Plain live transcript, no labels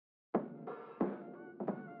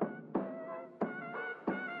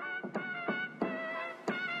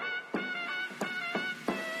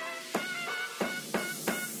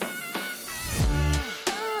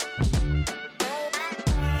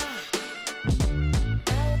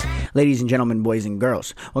Ladies and gentlemen, boys and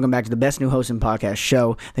girls, welcome back to the best new host and podcast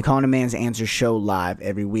show, the Calling a Man's Answer show, live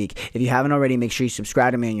every week. If you haven't already, make sure you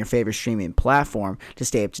subscribe to me on your favorite streaming platform to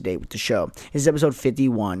stay up to date with the show. This is episode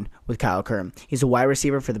 51 with Kyle Kern. He's a wide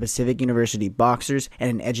receiver for the Pacific University Boxers and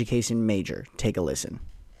an education major. Take a listen.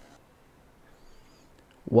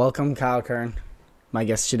 Welcome, Kyle Kern. My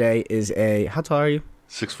guest today is how tall are you?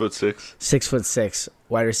 6'6". 6'6",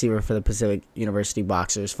 wide receiver for the Pacific University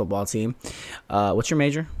Boxers football team. What's your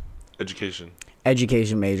major? Education.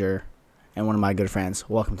 Education major, and one of my good friends.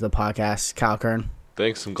 Welcome to the podcast, Kyle Kern.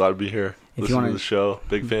 Thanks. I'm glad to be here. Listen to the show.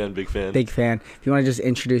 Big fan. Big fan. Big fan. If you want to just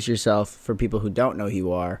introduce yourself for people who don't know who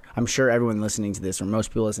you are, I'm sure everyone listening to this, or most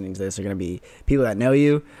people listening to this, are going to be people that know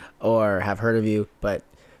you or have heard of you. But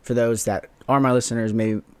for those that are my listeners,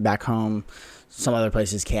 maybe back home, some other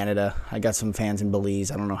places, Canada. I got some fans in Belize.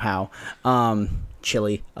 I don't know how.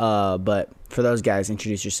 Chile. But for those guys,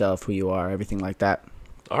 introduce yourself, who you are, everything like that.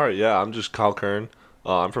 All right. Yeah, I'm just Kyle Kern.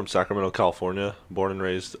 I'm from Sacramento, California. Born and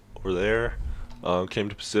raised over there. Came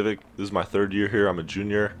to Pacific. This is my third year here. I'm a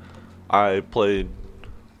junior. I played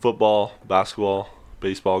football, basketball,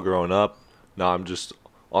 baseball growing up. Now I'm just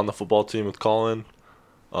on the football team with Colin.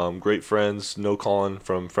 Great friends. Know Colin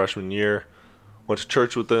from freshman year. Went to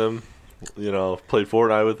church with him. Played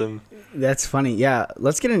Fortnite with him. That's funny. Yeah,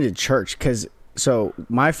 let's get into church because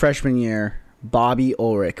my freshman year, Bobby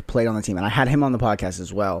Ulrich played on the team, and I had him on the podcast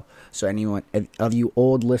as well. So anyone of you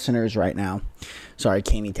old listeners right now, sorry,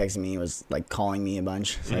 Kami texted me, was like calling me a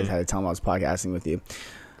bunch, so I just had to tell him I was podcasting with you.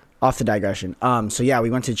 Off the digression. So yeah,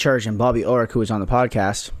 we went to church, and Bobby Ulrich, who was on the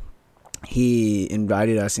podcast, he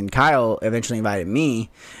invited us, and Kyle eventually invited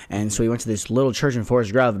me, and so we went to this little church in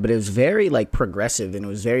Forest Grove, but it was very like progressive, and it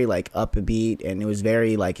was very like upbeat, and it was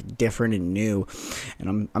very like different and new,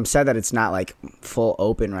 and I'm sad that it's not like full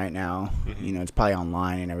open right now. It's probably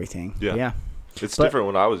online and everything. Yeah. It's different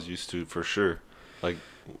what I was used to, for sure. Like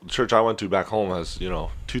the church I went to back home has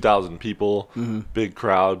 2,000 people, big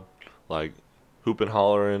crowd, like hooping,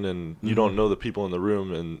 hollering, and you don't know the people in the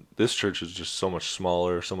room. And this church is just so much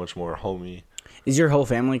smaller, so much more homey. Is your whole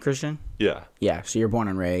family Christian? Yeah. Yeah, so you're born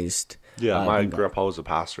and raised. Yeah, my grandpa was a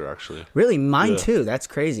pastor, actually. Really? Mine too. That's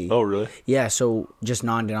crazy. Oh, really? Yeah, so just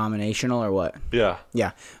non-denominational or what? Yeah.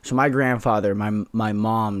 Yeah. So my grandfather, my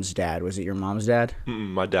mom's dad, was it your mom's dad?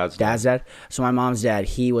 My dad's dad. So my mom's dad,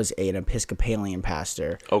 he was an Episcopalian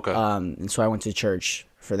pastor. Okay. And so I went to church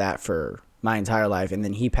for that for my entire life, and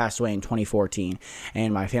then he passed away in 2014,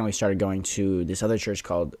 and my family started going to this other church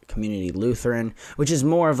called Community Lutheran, which is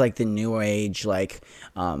more of like the new age, like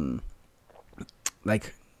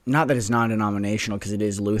not that it's non-denominational because it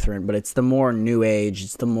is Lutheran, but it's the more new age,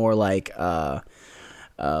 it's the more like upbeat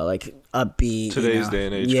today's day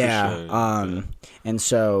and age. Yeah. And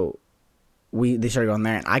so they started going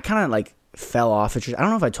there, and I kind of like fell off at church. I don't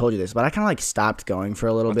know if I told you this, but I kind of like stopped going for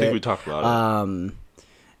a little bit. I think we talked about it.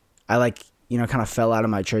 I kind of fell out of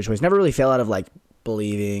my church ways. Never really fell out of like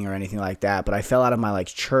believing or anything like that, but I fell out of my like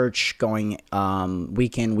church going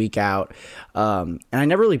week in, week out. And I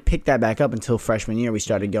never really picked that back up until freshman year. We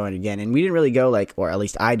started going again, and we didn't really go like, or at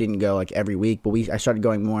least I didn't go like every week, but I started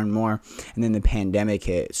going more and more, and then the pandemic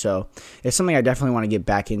hit. So it's something I definitely want to get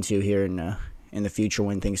back into here in the future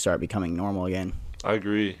when things start becoming normal again. I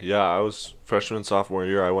agree. Yeah, I was freshman, sophomore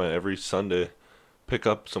year. I went every Sunday. Pick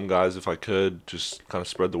up some guys if I could, just kind of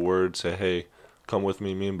spread the word, say, hey, come with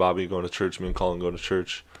me and Bobby going to church, me and Colin going to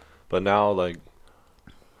church. But now, like,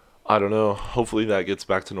 I don't know, hopefully that gets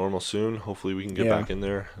back to normal soon. Hopefully we can get back in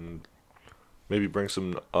there and maybe bring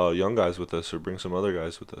some young guys with us or bring some other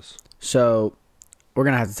guys with us. So we're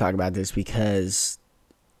going to have to talk about this because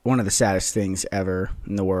one of the saddest things ever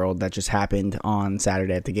in the world that just happened on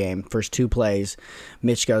Saturday at the game. First two plays,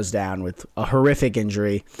 Mitch goes down with a horrific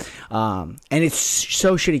injury. And it's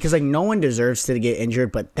so shitty because, like, no one deserves to get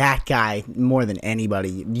injured, but that guy more than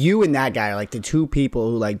anybody. You and that guy are, like, the two people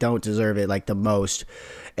who, like, don't deserve it, like, the most.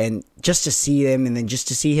 And just to see him and then just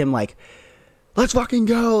to see him, like, let's fucking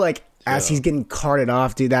go, like, as he's getting carted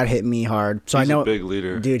off, dude, that hit me hard. So he's I know, a big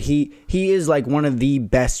leader, dude. He is like one of the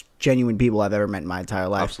best genuine people I've ever met in my entire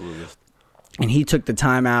life. Absolutely. And he took the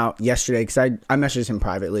time out yesterday because I messaged him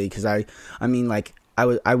privately because I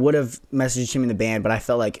would have messaged him in the band, but I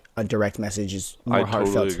felt like a direct message is more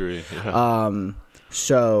heartfelt. I totally agree. Yeah.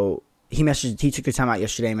 So he took the time out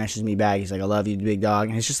yesterday, messaged me back. He's like, I love you, big dog.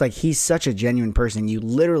 And it's just like, he's such a genuine person. You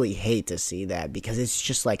literally hate to see that because it's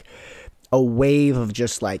just like a wave of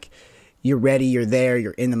just like, you're ready, you're there,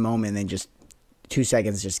 you're in the moment, and then just 2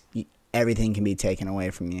 seconds, just everything can be taken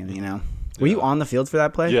away from you, you know? Were you on the field for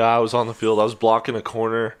that play? Yeah, I was on the field. I was blocking a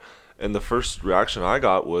corner, and the first reaction I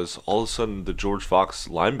got was all of a sudden the George Fox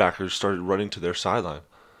linebackers started running to their sideline.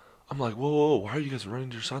 I'm like, whoa, why are you guys running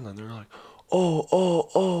to your sideline? They're like,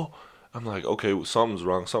 oh. I'm like, okay, well, something's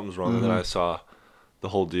wrong. And then I saw the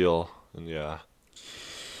whole deal, and yeah.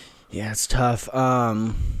 Yeah, it's tough.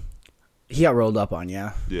 He got rolled up on,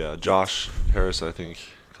 yeah. Yeah, Josh Harris, I think,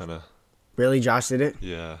 kind of. Really, Josh did it?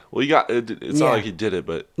 Yeah. Well, it's not like he did it,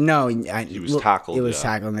 but no, he was tackled. It was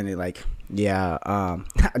tackled, and then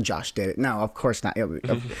Josh did it. No, of course not.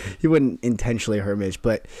 He wouldn't intentionally hurt Mitch,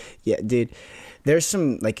 but yeah, dude, there's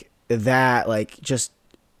some just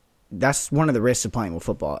that's one of the risks of playing with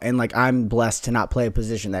football, and like I'm blessed to not play a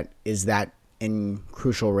position that is that in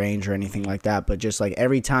crucial range or anything like that, but just like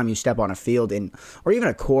every time you step on a field or even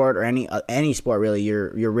a court or any sport really,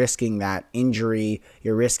 you're risking that injury,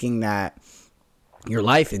 you're risking that your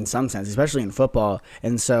life in some sense, especially in football.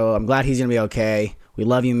 And so I'm glad he's gonna be okay. We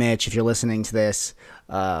love you, Mitch, if you're listening to this.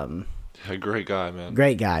 Great guy, man.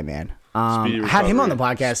 Great guy, man. Had him on the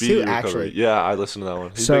podcast too, actually. Yeah, I listened to that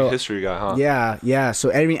one. He's a big history guy, huh? Yeah. So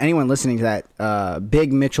anyone listening to that,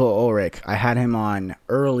 Big Mitchell Ulrich, I had him on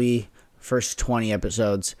early, first 20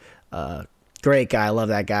 episodes. Great guy. I love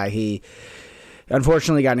that guy. He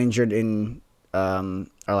unfortunately got injured in our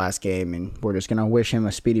last game, and we're just going to wish him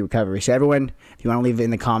a speedy recovery. So everyone, if you want to leave it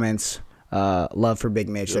in the comments, love for Big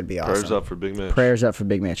Mitch, that'd be awesome. Prayers up for Big Mitch. Prayers up for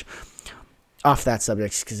Big Mitch. Off that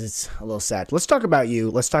subject because it's a little sad. Let's talk about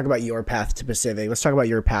you. Let's talk about your path to Pacific. Let's talk about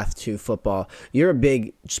your path to football. You're a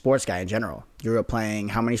big sports guy in general. You were playing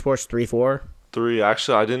how many sports? 3, 4? 3.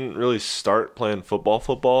 Actually, I didn't really start playing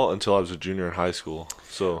football until I was a junior in high school.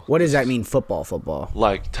 So what does that mean, football?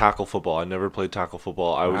 Like tackle football. I never played tackle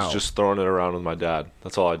football. I was just throwing it around with my dad.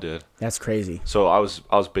 That's all I did. That's crazy. So I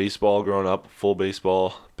was baseball growing up, full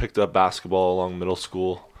baseball. Picked up basketball along middle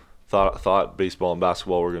school. Thought baseball and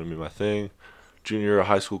basketball were going to be my thing. Junior year of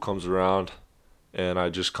high school comes around, and I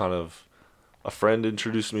just a friend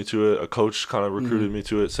introduced me to it. A coach kind of recruited me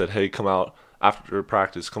to it, said, hey, come out after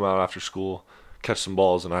practice, come out after school, catch some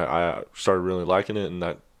balls. And I started really liking it, and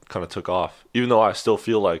that kind of took off, even though I still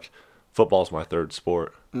feel like football's my third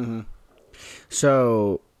sport. Mm-hmm.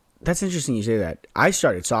 So that's interesting you say that. I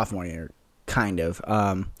started sophomore year, kind of.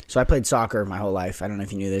 So I played soccer my whole life. I don't know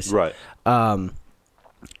if you knew this. Right. And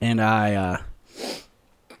I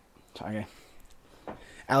sorry.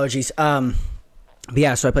 Allergies. But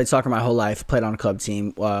yeah, so I played soccer my whole life, played on a club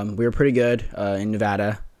team. We were pretty good in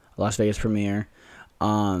Nevada, Las Vegas Premier.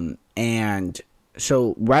 And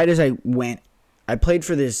so right as I went, I played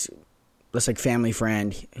for this like family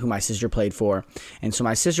friend who my sister played for. And so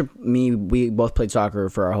my sister, we both played soccer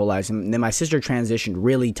for our whole lives. And then my sister transitioned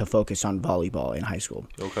really to focus on volleyball in high school.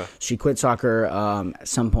 Okay. She quit soccer at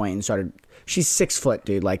some point and started, she's 6 foot,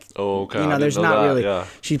 dude. Like, okay. You know, there's not really, yeah.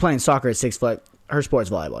 She's playing soccer at 6 foot. Her sport's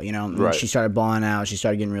volleyball, you know. And right. She started balling out. She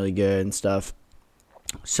started getting really good and stuff.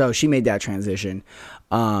 So she made that transition.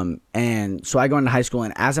 And so I go into high school,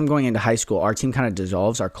 and as I'm going into high school, our team kind of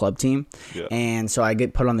dissolves, our club team. Yeah. And so I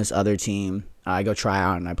get put on this other team. I go try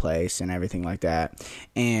out and I place and everything like that.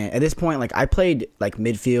 And at this point, like I played like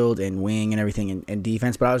midfield and wing and everything and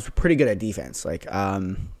defense, but I was pretty good at defense. Like I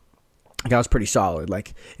was pretty solid.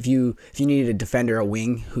 Like if you needed a defender, a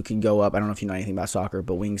wing who could go up. I don't know if you know anything about soccer,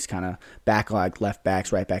 but wings kind of back like left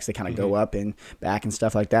backs, right backs. They kind of go up and back and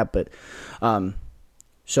stuff like that. But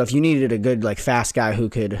so if you needed a good like fast guy who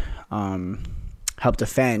could help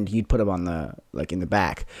defend, you'd put him on the in the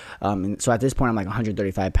back. And so at this point, I'm like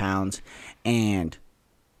 135 pounds, and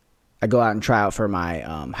I go out and try out for my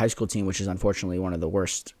high school team, which is unfortunately one of the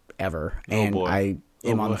worst ever. And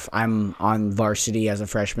I'm on varsity as a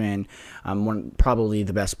freshman. I'm probably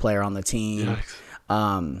the best player on the team.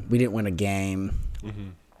 We didn't win a game. Mm-hmm.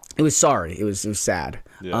 It was sorry. It was sad.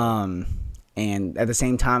 Yeah. And at the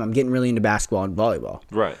same time, I'm getting really into basketball and volleyball.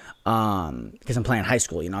 Right. Because I'm playing high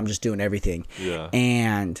school. You know, I'm just doing everything. Yeah.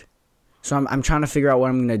 And so I'm trying to figure out what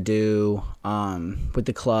I'm gonna do with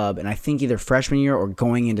the club. And I think either freshman year or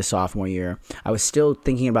going into sophomore year, I was still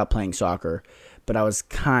thinking about playing soccer, but I was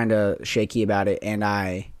kind of shaky about it, and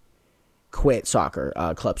I quit soccer,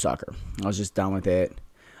 club soccer. I was just done with it.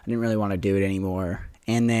 I didn't really want to do it anymore.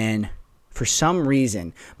 And then for some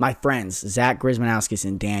reason, my friends, Zach Grismanowskis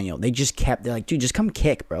and Daniel, they're like, dude, just come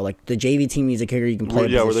kick, bro. Like, the JV team needs a kicker. You can play a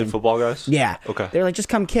position. Were they football guys? Yeah. Okay. They're like, just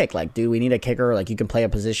come kick. Like, dude, we need a kicker. Like, you can play a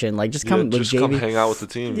position. Like, just come with JV. Come hang out with the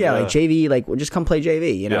team. Yeah, like JV, like, just come play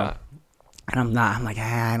JV, you know? Yeah. And I'm like,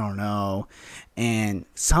 I don't know. And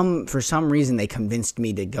for some reason, they convinced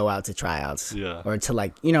me to go out to tryouts. Yeah. Or to,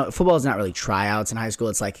 like, you know, football is not really tryouts in high school.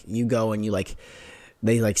 It's like you go and you, like,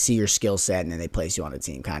 they like see your skill set and then they place you on a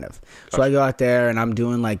team, kind of. So I go out there and I'm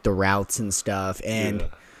doing like the routes and stuff, and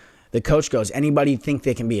the coach goes, anybody think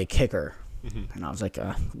they can be a kicker? And I was like,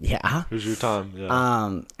 yeah. Here's your time.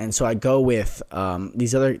 Yeah. And so I go with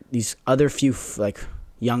these other few like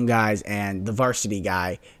young guys and the varsity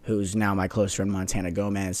guy who's now my close friend Montana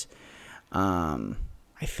Gomez.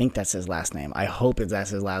 I think that's his last name. I hope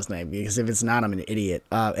that's his last name, because if it's not, I'm an idiot.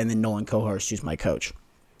 And then Nolan Cohorst, who's my coach.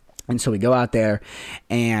 And so we go out there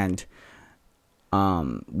and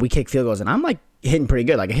we kick field goals, and I'm like hitting pretty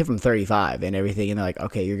good. Like I hit from 35 and everything. And they're like,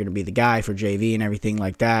 okay, you're going to be the guy for JV and everything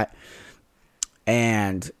like that.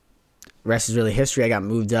 And rest is really history. I got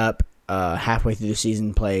moved up halfway through the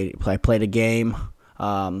season, played a game.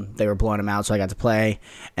 They were blowing them out, so I got to play.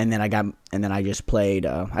 And then I just played.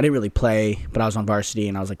 I didn't really play, but I was on varsity,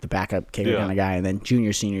 and I was like the backup kicker kind of guy. And then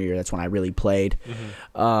junior, senior year, that's when I really played.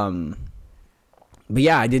 But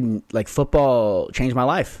yeah, I didn't like football. Changed my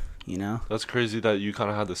life. You know. That's crazy that you kind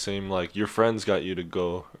of had the same, like your friends got you to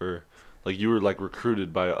go, or like you were like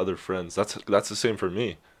recruited by other friends. That's the same for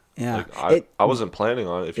me. Yeah. Like I wasn't planning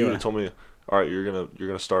on it. If you would have told me, all right, you're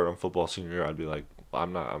gonna start on football senior year, I'd be like,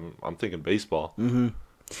 I'm not. I'm thinking baseball. Mm-hmm.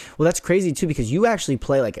 Well, that's crazy too, because you actually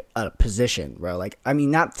play like a position, bro. Like, I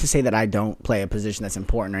mean, not to say that I don't play a position that's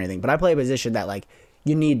important or anything, but I play a position that like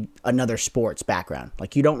you need another sports background.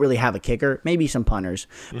 Like, you don't really have a kicker, maybe some punters,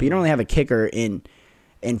 but you don't really have a kicker in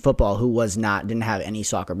football who didn't have any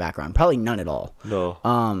soccer background, probably none at all.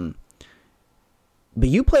 No. But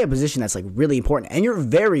you play a position that's like really important, and you're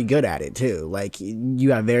very good at it too. Like,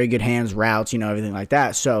 you have very good hands, routes, everything like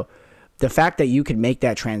that. So the fact that you could make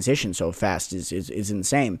that transition so fast is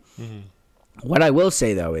insane. What I will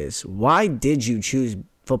say though is, why did you choose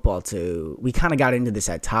football we kind of got into this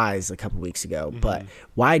at Ties a couple weeks ago, but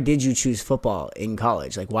why did you choose football in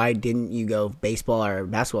college? Like, why didn't you go baseball or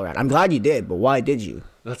basketball route? I'm glad you did, but why did you?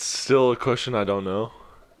 That's still a question I don't know.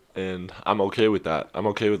 And I'm okay with that. I'm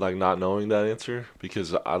okay with like not knowing that answer,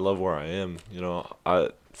 because I love where I am.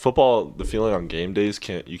 Football, the feeling on game days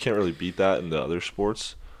you can't really beat that in the other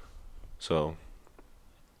sports. So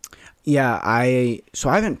yeah, I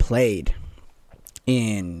haven't played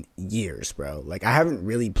in years, bro. Like, I haven't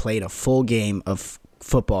really played a full game of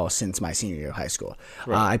football since my senior year of high school.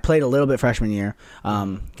 Right. I played a little bit freshman year.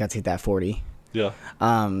 Got to hit that 40. Yeah.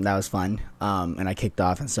 That was fun. And I kicked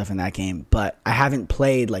off and stuff in that game. But I haven't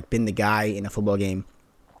played, like, been the guy in a football game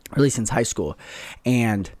really since high school.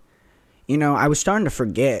 And, I was starting to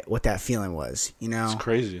forget what that feeling was, It's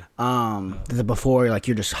crazy. The before, like,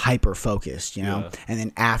 you're just hyper focused, and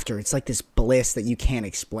then after, it's like this bliss that you can't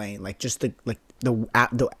explain. Like, just the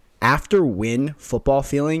after win football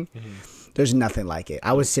feeling, there's nothing like it.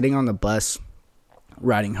 I was sitting on the bus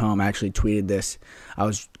riding home. I actually tweeted this. I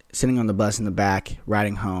was sitting on the bus in the back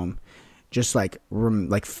riding home, just like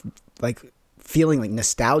feeling like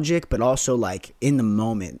nostalgic, but also like in the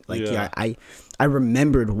moment. Like, I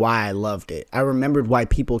remembered why I loved it. I remembered why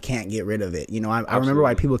people can't get rid of it. I remember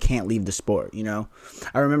why people can't leave the sport.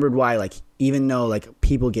 I remembered why, like, even though like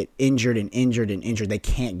people get injured, they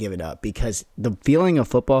can't give it up, because the feeling of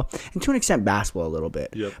football, and to an extent basketball a little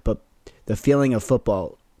bit, but the feeling of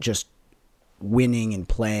football, just winning and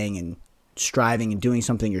playing and striving and doing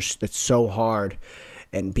something that's so hard,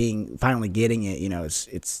 and finally getting it,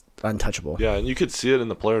 it's untouchable. Yeah, and you could see it in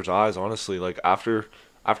the players' eyes, honestly. Like, after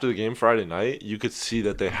the game Friday night, you could see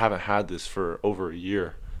that they haven't had this for over a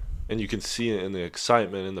year. And you can see it in the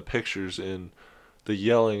excitement, in the pictures, in the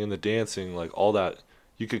yelling and the dancing, like all that.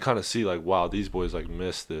 You could kind of see, like, wow, these boys like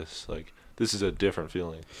miss this. Like, this is a different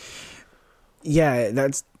feeling. Yeah,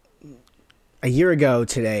 that's a year ago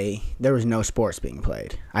today, there was no sports being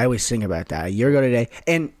played. I always think about that. A year ago today,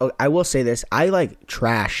 and I will say this, I like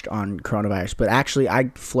trashed on coronavirus, but actually I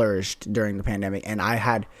flourished during the pandemic, and I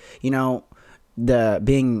had, the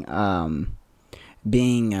being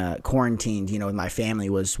quarantined, with my family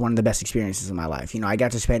was one of the best experiences of my life. I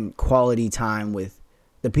got to spend quality time with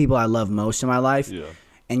the people I love most in my life. Yeah.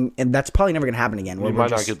 And that's probably never going to happen again. You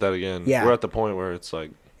might not get that again. Yeah. We're at the point where it's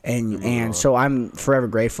like... And so I'm forever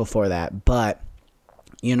grateful for that. But,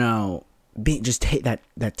 just take that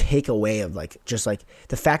takeaway of, like, just, like,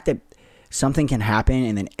 the fact that something can happen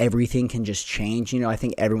and then everything can just change. I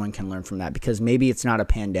think everyone can learn from that, because maybe it's not a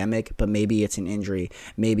pandemic, but maybe it's an injury.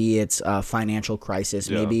 Maybe it's a financial crisis.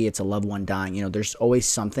 Yeah. Maybe it's a loved one dying. There's always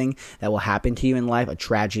something that will happen to you in life, a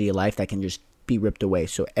tragedy of life that can just be ripped away.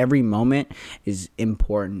 So every moment is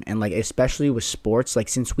important. And, like, especially with sports, like,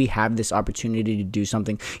 since we have this opportunity to do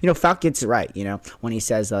something, Falk gets it right, when he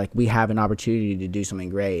says, like, we have an opportunity to do something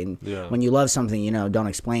great. And when you love something, don't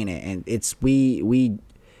explain it. And it's, we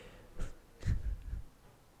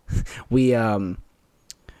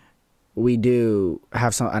do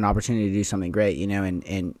have an opportunity to do something great,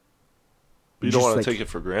 and but you don't want to take it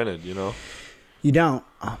for granted, You don't.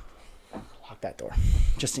 lock that door,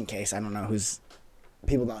 just in case. I don't know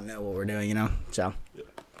people don't know what we're doing, you know. So,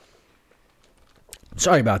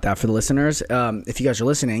 sorry about that for the listeners. If you guys are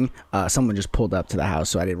listening, someone just pulled up to the house,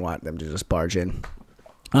 so I didn't want them to just barge in.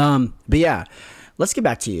 But yeah, let's get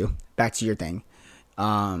back to your thing.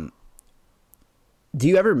 Do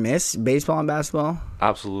you ever miss baseball and basketball?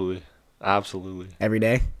 Absolutely. Every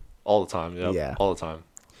day? All the time, yep. Yeah. All the time.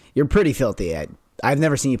 You're pretty filthy. I've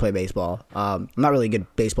never seen you play baseball. I'm not really a good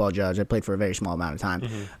baseball judge. I played for a very small amount of time,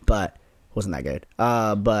 but wasn't that good.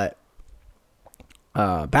 But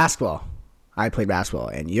basketball. I played basketball,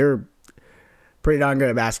 and you're pretty darn good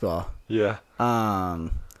at basketball. Yeah.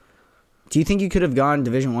 Do you think you could have gone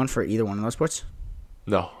Division I for either one of those sports?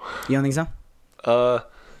 No. You don't think so?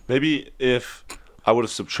 Maybe if I would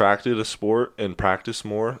have subtracted a sport and practiced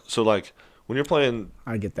more. So, like, when you're playing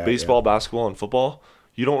I get that, baseball, basketball, and football,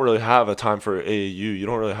 you don't really have a time for AAU. You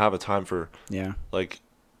don't really have a time for, like,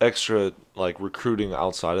 extra, like, recruiting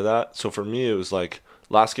outside of that. So, for me, it was, like,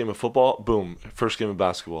 last game of football, boom, first game of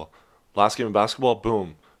basketball. Last game of basketball,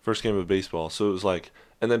 boom, first game of baseball. So, it was, like,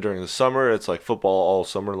 and then during the summer, it's, like, football all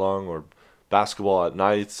summer long or basketball at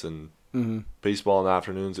nights and baseball in the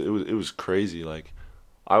afternoons. It was crazy. Like,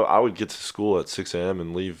 I would get to school at 6 a.m.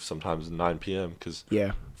 and leave sometimes at 9 p.m. because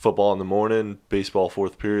football in the morning, baseball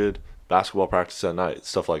fourth period, basketball practice at night,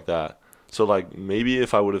 stuff like that. So, like, maybe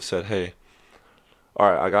if I would have said, hey,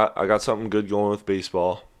 all right, I got something good going with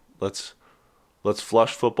baseball. Let's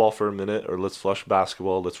flush football for a minute, or let's flush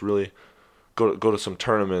basketball. Let's really go to some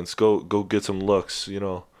tournaments, go get some looks, you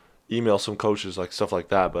know, email some coaches, like stuff like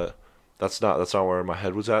that. But that's not where my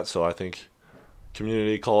head was at. So I think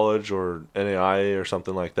community college or NAIA or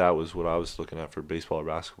something like that was what I was looking at for baseball or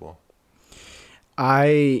basketball.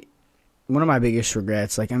 One of my biggest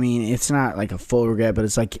regrets, like, I mean, it's not like a full regret, but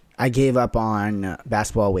it's like I gave up on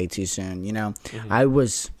basketball way too soon, you know? I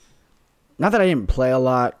was, not that I didn't play a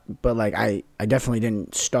lot, but like I definitely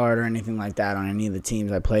didn't start or anything like that on any of the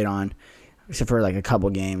teams I played on, except for like a couple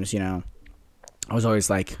games, you know? I was always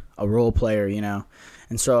like a role player, you know?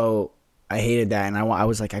 And so I hated that, and I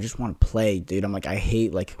was like, I just want to play, dude. I'm like, I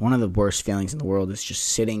hate, like, one of the worst feelings in the world is just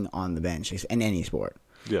sitting on the bench in any sport.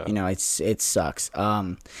 Yeah. You know, it sucks.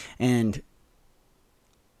 And,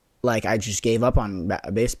 like, I just gave up on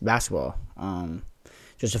basketball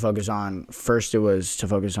just to focus on, first it was to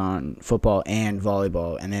focus on football and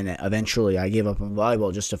volleyball, and then eventually I gave up on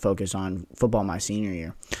volleyball just to focus on football my senior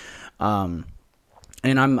year.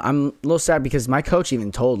 And I'm a little sad because my coach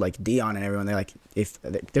even told, like, Dion and everyone, they're like, if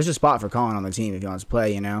there's a spot for Colin on the team if he wants to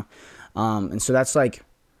play, you know? And so that's, like,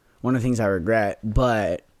 one of the things I regret.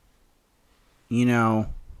 But, you know.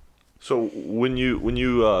 So when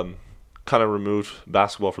you kind of removed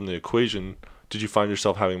basketball from the equation, did you find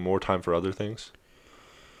yourself having more time for other things?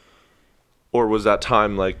 Or was that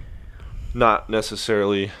time, like, not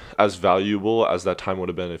necessarily as valuable as that time would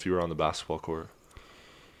have been if you were on the basketball court?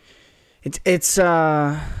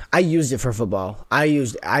 I used it for football.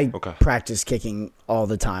 I practiced kicking all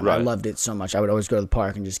the time. Right. I loved it so much. I would always go to the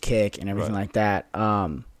park and just kick and everything like that.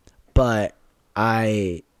 But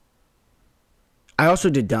I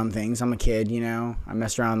also did dumb things. I'm a kid, you know. I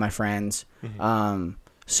messed around with my friends.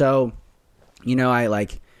 So, you know,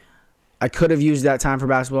 I could have used that time for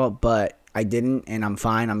basketball, but I didn't, and I'm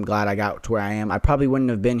fine. I'm glad I got to where I am. I probably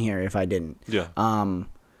wouldn't have been here if I didn't. Yeah.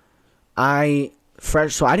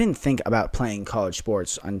 So I didn't think about playing college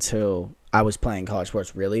sports until I was playing college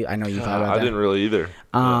sports, really. I know you thought about that. I didn't really either.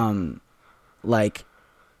 Like,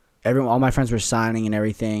 all my friends were signing and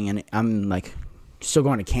everything, and I'm, like, still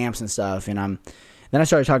going to camps and stuff, and then I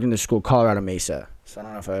started talking to this school, Colorado Mesa. So I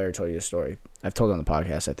don't know if I ever told you the story. I've told it on the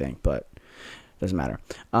podcast, I think, but it doesn't matter.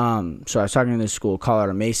 So I was talking to this school,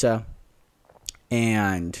 Colorado Mesa,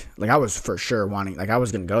 and, like, I was for sure I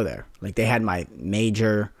was going to go there. Like, they had my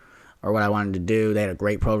major or what I wanted to do. They had a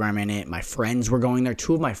great program in it. My friends were going there.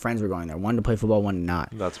 2 of my friends were going there. One to play football, one to not.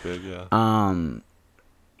 That's big, yeah.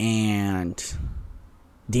 And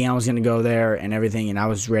Dion was going to go there and everything, and I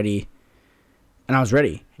was ready.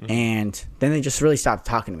 And then they just really stopped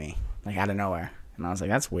talking to me, like, out of nowhere. And I was like,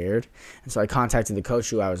 that's weird. And so I contacted the coach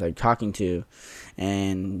who I was, like, talking to,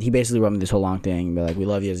 and he basically wrote me this whole long thing, but, like, we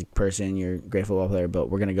love you as a person, you're a great football player, but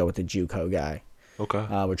we're going to go with the JUCO guy. Okay.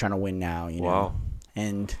 We're trying to win now, you know. Wow.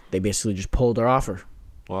 And they basically just pulled our offer.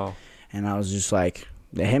 Wow. And I was just like,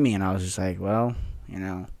 they hit me, and I was just like, well, you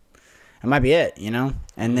know, that might be it, you know.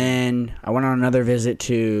 And then I went on another visit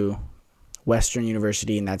to Western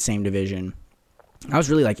University in that same division. I was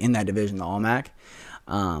really, like, in that division, the All-MAC,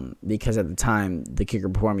 because at the time, the kicker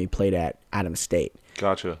before me played at Adams State.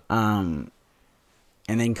 Gotcha. And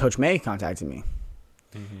then Coach May contacted me.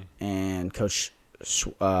 And Coach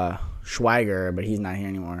Schweiger, but he's not here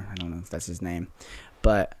anymore. I don't know if that's his name,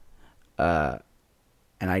 but and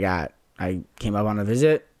I came up on a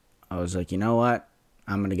visit. I was like, you know what?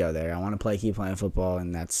 I'm gonna go there. I want to keep playing football,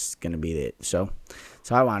 and that's gonna be it. So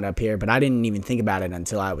I wound up here, but I didn't even think about it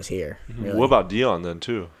until I was here. Really. What about Dion then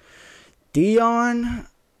too? Dion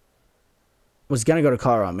was gonna go to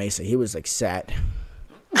Colorado Mesa. He was like set,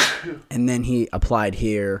 and then he applied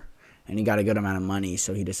here, and he got a good amount of money,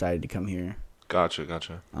 so he decided to come here. Gotcha.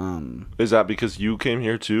 Is that because you came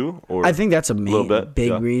here too, or I think that's a big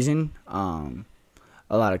yeah. reason.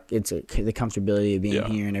 A lot of the comfortability of being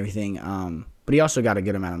here and everything. But he also got a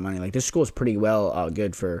good amount of money. Like this school is pretty well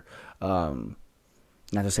good for, not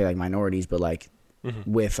to say like minorities, but like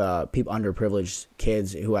with people underprivileged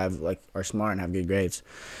kids who have like are smart and have good grades.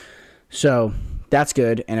 So that's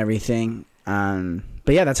good and everything.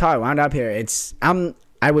 But yeah, that's how I wound up here.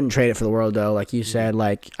 I wouldn't trade it for the world though. Like you said,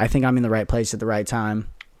 like I think I'm in the right place at the right time.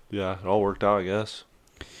 Yeah, it all worked out, I guess.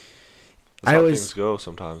 That's how things go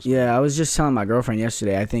sometimes. Yeah, I was just telling my girlfriend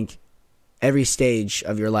yesterday, I think every stage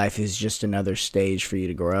of your life is just another stage for you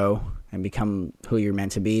to grow and become who you're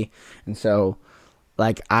meant to be. And so,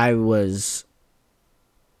 like, I'm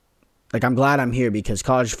glad I'm here because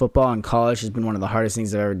college football and college has been one of the hardest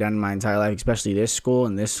things I've ever done in my entire life, especially this school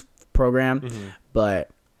and this program. But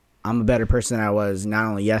I'm a better person than I was not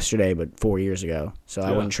only yesterday, but 4 years ago. So I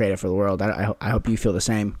wouldn't trade it for the world. I hope you feel the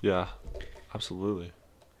same. Yeah, absolutely.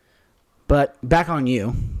 But back on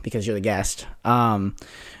you, because you're the guest.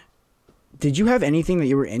 Did you have anything that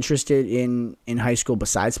you were interested in high school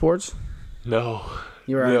besides sports? No.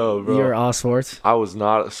 No, bro. You were all sports? I was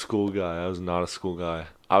not a school guy.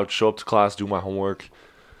 I would show up to class, do my homework,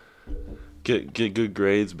 get good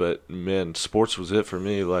grades, but man, sports was it for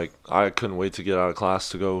me. Like I couldn't wait to get out of class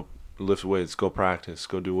to go lift weights, go practice,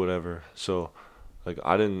 go do whatever. So like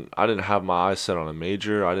I didn't have my eyes set on a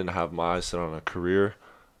major. I didn't have my eyes set on a career.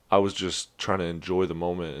 I was just trying to enjoy the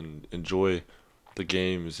moment and enjoy the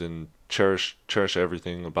games and cherish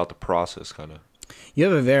everything about the process, kind of. You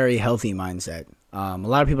have a very healthy mindset. A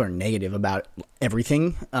lot of people are negative about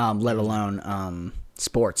everything, let alone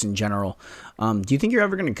sports in general. Do you think you're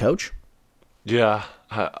ever going to coach? Yeah,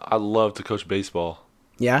 I love to coach baseball.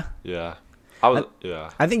 Yeah? Yeah.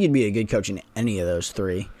 I think you'd be a good coach in any of those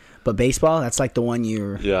three. But baseball, that's like the one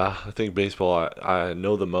you're... Yeah, I think baseball, I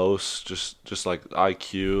know the most, just like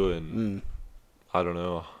IQ and I don't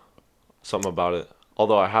know, something about it.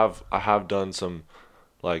 Although I have done some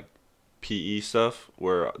like PE stuff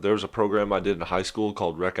where there was a program I did in high school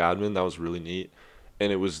called Rec Admin that was really neat.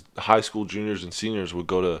 And it was high school juniors and seniors would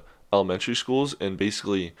go to elementary schools and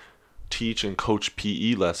basically teach and coach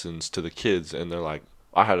PE lessons to the kids. And they're like,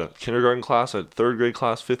 I had a kindergarten class, I had a third grade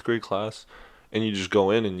class, fifth grade class. And you just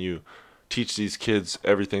go in and you teach these kids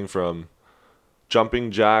everything from jumping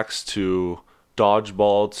jacks to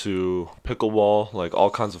dodgeball to pickleball, like all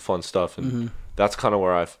kinds of fun stuff. And that's kind of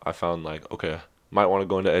where I found like, okay, might want to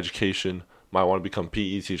go into education, might want to become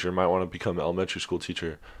PE teacher, might want to become an elementary school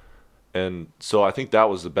teacher. And so I think that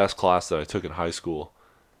was the best class that I took in high school.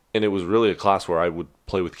 And it was really a class where I would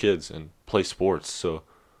play with kids and play sports. So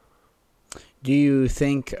do you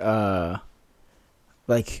think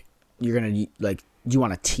like you're going to like do you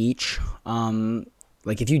want to teach?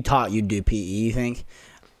 Like if you taught, you'd do PE, you think?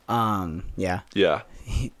 Yeah. Yeah.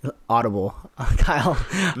 Audible. Kyle.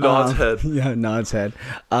 Nods head. Yeah, nods head.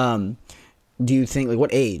 Do you think, like,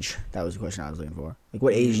 what age? That was the question I was looking for. Like,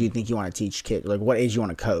 what age do you think you want to teach kids? Like, what age do you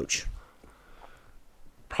want to coach?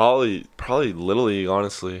 Probably Little League,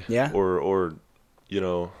 honestly. Yeah. Or you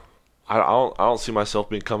know, I don't see myself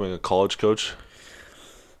becoming a college coach.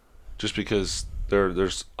 Just because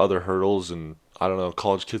there's other hurdles, and I don't know,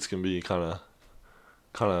 college kids can be kind of.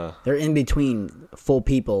 They're in between full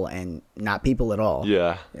people and not people at all.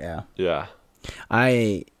 Yeah. Yeah. Yeah.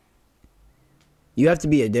 You have to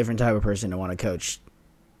be a different type of person to want to coach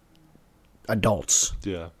adults.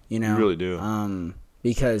 Yeah. You know? You really do.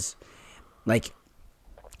 Because, like,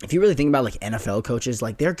 if you really think about, like, NFL coaches,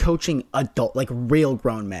 like, they're coaching like, real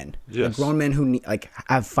grown men. Yes. Like, grown men who, like,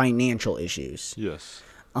 have financial issues. Yes.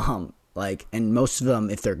 Like, and most of them,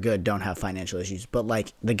 if they're good, don't have financial issues. But,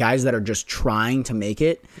 like, the guys that are just trying to make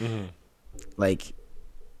it, like,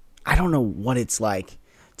 I don't know what it's like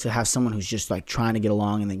to have someone who's just, like, trying to get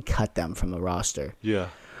along and then cut them from the roster. Yeah.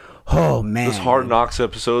 Oh, man. Those Hard Knocks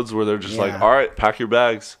episodes where they're just like, all right, pack your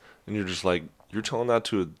bags. And you're just like, you're telling that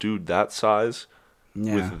to a dude that size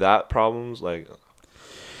with that problems? Like,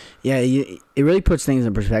 yeah, it really puts things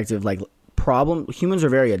in perspective. Like, humans are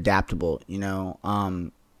very adaptable, you know?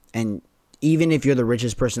 And even if you're the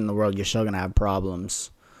richest person in the world, you're still going to have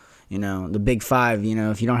problems. You know, the big five, you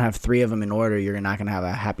know, if you don't have 3 of them in order, you're not going to have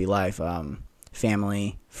a happy life.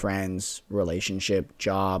 Family, friends, relationship,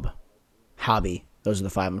 job, hobby. Those are the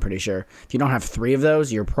 5, I'm pretty sure. If you don't have 3 of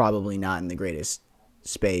those, you're probably not in the greatest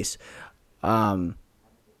space. I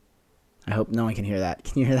hope no one can hear that.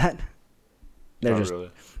 Can you hear that? They're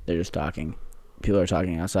just talking. People are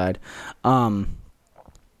talking outside.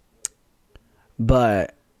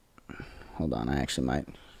 But hold on, I actually might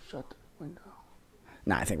shut the window.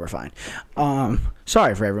 Nah, I think we're fine.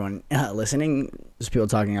 Sorry for everyone listening. There's people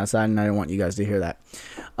talking outside, and I don't want you guys to hear that.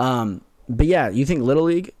 But yeah, you think Little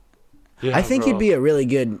League? Yeah, I think bro. you'd be a really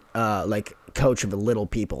good like coach of the little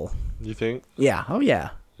people. You think? Yeah. Oh yeah.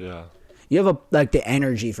 Yeah. You have the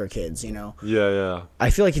energy for kids, you know. Yeah. I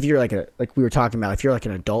feel like if you're like we were talking about, if you're like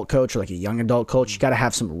an adult coach or like a young adult coach, you got to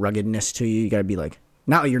have some ruggedness to you. You got to be like,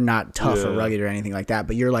 not that you're not tough or rugged or anything like that,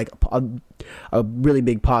 but you're like a really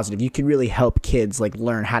big positive. You could really help kids like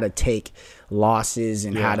learn how to take losses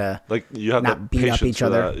and how to like you have not the beat up each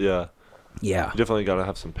other. That. Yeah. Yeah. You definitely got to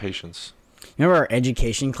have some patience. Remember our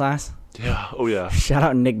education class? Yeah. Oh yeah. Shout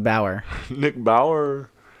out Nick Bauer. Nick Bauer.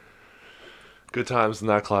 Good times in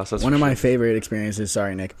that class. That's One of my favorite experiences.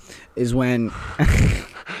 Sorry, Nick, is when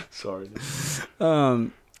Sorry.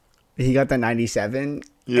 he got the 97.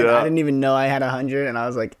 Yeah. And I didn't even know I had 100, and I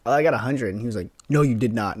was like, "Oh, I got 100," and he was like, "No, you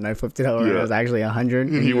did not." And I flipped it over, and it was actually 100.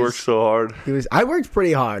 And He worked so hard. I worked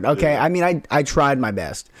pretty hard. Okay, I mean, I tried my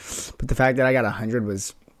best, but the fact that I got 100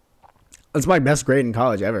 that's my best grade in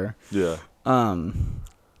college ever. Yeah.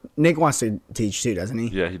 Nick wants to teach too, doesn't he?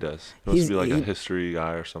 Yeah, he does. He wants to be like a history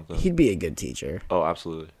guy or something. He'd be a good teacher. Oh,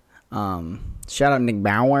 absolutely. Shout out Nick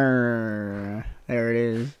Bauer. There it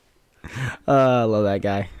is. I love that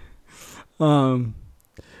guy.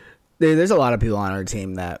 There's a lot of people on our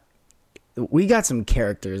team that we got some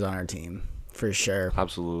characters on our team for sure.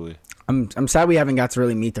 Absolutely. I'm sad we haven't got to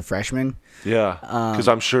really meet the freshmen. Yeah, because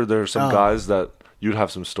I'm sure there's some guys that you'd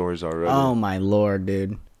have some stories already. Oh my lord,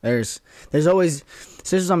 dude. There's always.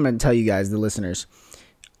 So this is what I'm going to tell you guys, the listeners.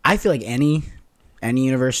 I feel like any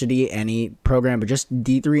university, any program, but just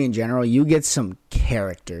D3 in general, you get some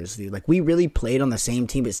characters, dude. Like, we really played on the same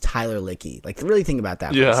team as Tyler Lickey. Like, really think about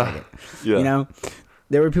that for a second. Yeah. You know?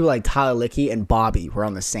 There were people like Tyler Lickey and Bobby were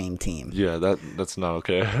on the same team. Yeah, that's not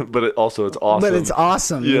okay. But it's awesome. But it's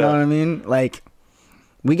awesome. You know what I mean? Like,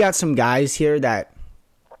 we got some guys here that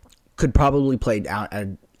could probably play out at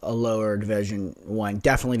a lower Division 1,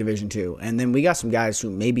 definitely Division 2. And then we got some guys who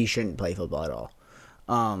maybe shouldn't play football at all.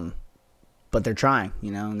 But they're trying,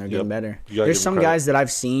 you know, and they're getting better. There's some guys that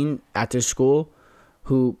I've seen at this school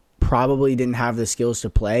who probably didn't have the skills to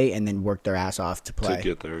play and then worked their ass off to play. To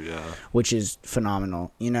get there, yeah. Which is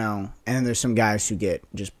phenomenal, you know. And then there's some guys who get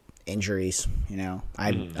just injuries, you know.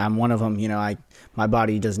 I'm one of them, you know. My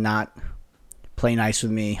body does not play nice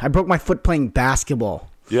with me. I broke my foot playing basketball.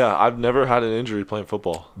 Yeah, I've never had an injury playing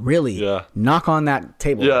football. Really? Yeah. Knock on that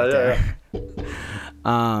table right there.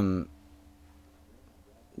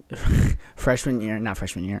 Freshman year, not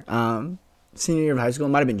freshman year. Senior year of high school,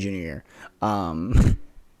 might have been junior year.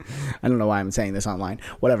 I don't know why I'm saying this online.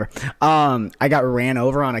 Whatever. I got ran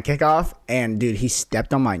over on a kickoff, and dude, he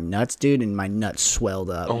stepped on my nuts, dude, and my nuts swelled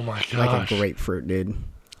up. Oh my gosh. Like a grapefruit, dude.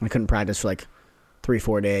 I couldn't practice for like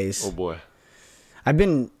 3-4 days. Oh boy. I've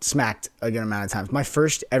been smacked a good amount of times. My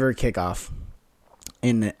first ever kickoff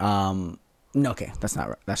in no, okay, that's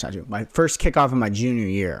not true. My first kickoff in my junior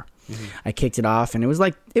year. I kicked it off, and it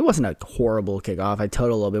wasn't a horrible kickoff. I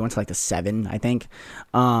totaled a little bit. Went to like the 7, I think.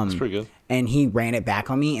 That's pretty good. And he ran it back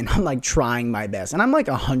on me, and I'm like trying my best. And I'm like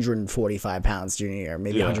 145 pounds junior year,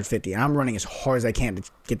 maybe 150. And I'm running as hard as I can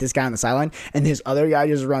to get this guy on the sideline. And this other guy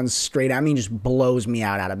just runs straight at me and just blows me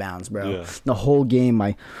out of bounds, bro. Yeah. The whole game,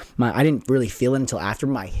 my I didn't really feel it until after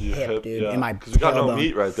my hip, dude. And my tailbone. You got no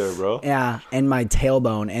meat right there, bro. Yeah, and my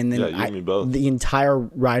tailbone. And then you and me both. The entire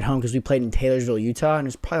ride home, because we played in Taylorsville, Utah, and it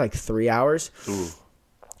was probably like 3 hours. Ooh.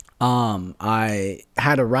 I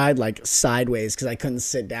had to ride like sideways because I couldn't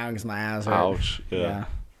sit down because my ass hurt. Ouch. Yeah.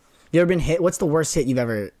 You ever been hit? What's the worst hit you've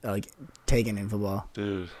ever like taken in football?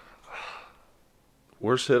 Dude,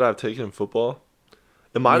 worst hit I've taken in football?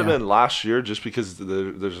 It might have been last year, just because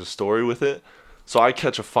there's a story with it. So I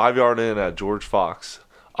catch a 5-yard in at George Fox.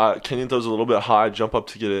 Kenyon throws a little bit high, jump up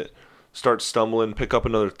to get it, start stumbling, pick up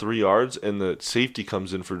another 3 yards, and the safety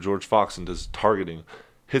comes in for George Fox and does targeting.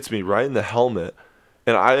 Hits me right in the helmet.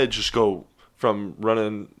 And I just go from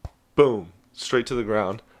running, boom, straight to the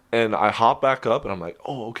ground. And I hop back up, and I'm like,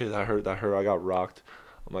 oh, okay, that hurt. I got rocked.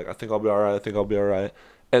 I'm like, I think I'll be all right.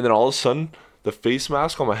 And then all of a sudden, the face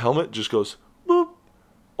mask on my helmet just goes, boop,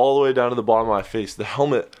 all the way down to the bottom of my face. The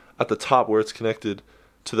helmet at the top where it's connected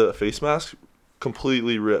to the face mask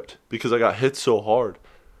completely ripped because I got hit so hard.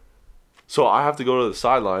 So I have to go to the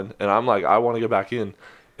sideline, and I'm like, I want to get back in.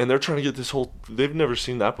 And they're trying to get this whole, they've never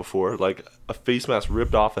seen that before, like a face mask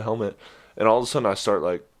ripped off a helmet. And all of a sudden I start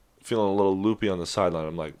like feeling a little loopy on the sideline.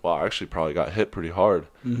 I'm like, wow, I actually probably got hit pretty hard.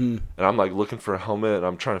 Mm-hmm. And I'm like looking for a helmet, and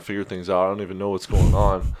I'm trying to figure things out. I don't even know what's going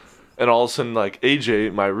on. And all of a sudden, like,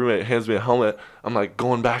 AJ, my roommate, hands me a helmet. I'm like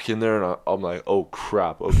going back in there, and I'm like, oh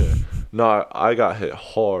crap, okay. No, I got hit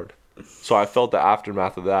hard. So I felt the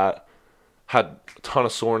aftermath of that. Had a ton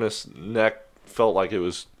of soreness. Neck felt like it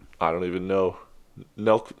was, I don't even know.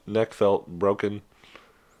 Neck felt broken.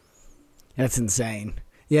 That's insane.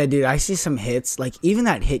 Yeah, dude, I see some hits. Like, even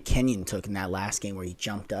that hit Kenyon took in that last game where he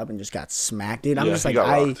jumped up and just got smacked, dude. I'm just like,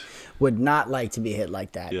 I would not like to be hit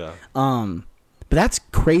like that. Yeah. But that's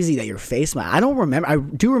crazy that your face mask. I don't remember. I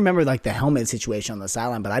do remember, like, the helmet situation on the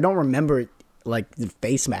sideline, but I don't remember, like, the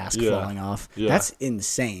face mask falling off. Yeah. That's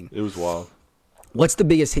insane. It was wild. What's the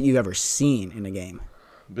biggest hit you've ever seen in a game?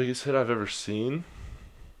 Biggest hit I've ever seen?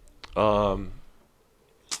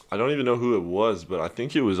 I don't even know who it was, but I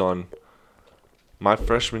think it was on my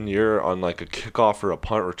freshman year on like a kickoff or a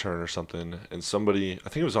punt return or something. And somebody, I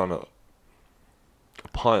think it was on a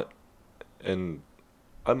punt, and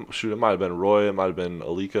it might have been Roy, it might have been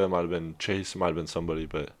Alika, it might have been Chase, it might have been somebody,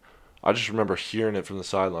 but I just remember hearing it from the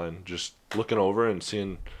sideline, just looking over and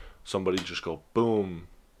seeing somebody just go boom.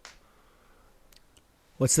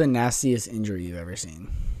 What's the nastiest injury you've ever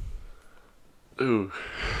seen? Ooh.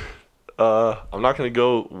 I'm not going to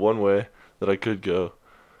go one way that I could go.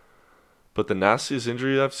 But the nastiest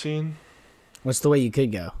injury I've seen? What's the way you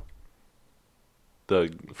could go?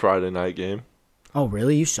 The Friday night game. Oh,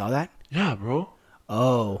 really? You saw that? Yeah, bro.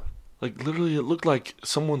 Oh. Like, literally, it looked like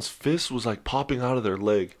someone's fist was, like, popping out of their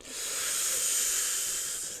leg.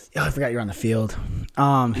 Oh, I forgot you're on the field.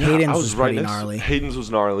 Hayden's was pretty gnarly. Hayden's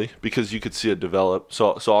was gnarly because you could see it develop.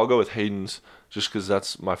 So I'll go with Hayden's just because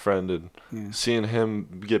that's my friend. And seeing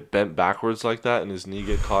him get bent backwards like that and his knee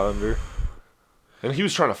get caught under. And he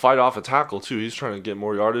was trying to fight off a tackle, too. He's trying to get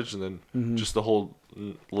more yardage, and then just the whole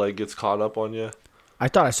leg gets caught up on you. I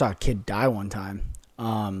thought I saw a kid die one time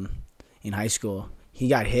in high school. He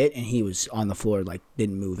got hit, and he was on the floor, like,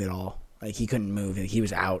 didn't move at all. Like, he couldn't move. He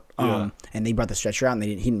was out. And they brought the stretcher out, and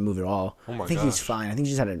he didn't move at all. Oh my I think gosh. he's fine. I think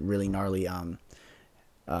he just had a really gnarly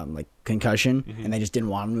like concussion, and they just didn't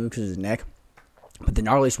want him to move because of his neck. But the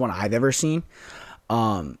gnarliest one I've ever seen,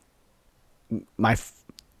 my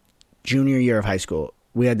junior year of high school,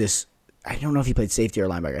 we had this, I don't know if he played safety or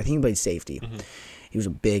linebacker. I think he played safety. He was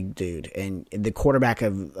a big dude. And the quarterback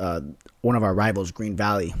of one of our rivals, Green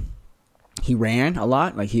Valley, he ran a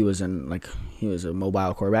lot. Like, he was a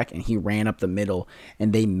mobile quarterback, and he ran up the middle,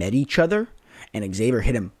 and they met each other, and Xavier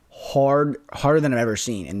hit him harder than I've ever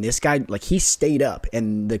seen. And this guy, like, he stayed up,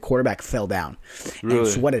 and the quarterback fell down. Really? And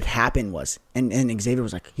so what had happened was, and Xavier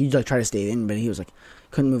was like, he like tried to stay in, but he was like,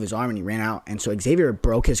 couldn't move his arm, and he ran out. And so Xavier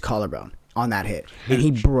broke his collarbone on that hit. And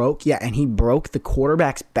he broke the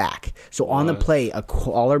quarterback's back. So on the play, a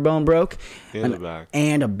collarbone broke and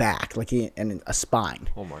a back, like and a spine.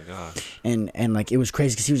 Oh my gosh. And like, it was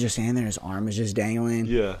crazy because he was just standing there, his arm was just dangling.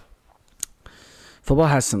 Yeah.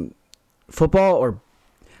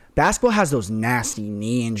 Basketball has those nasty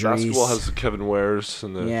knee injuries. Basketball has the Kevin Wares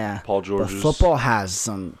and the Paul Georges. But football has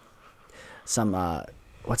some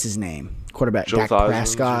what's his name? Quarterback Joe Dak Theismann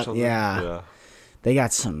Prescott. Yeah. They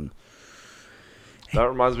got some. That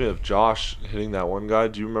reminds me of Josh hitting that one guy.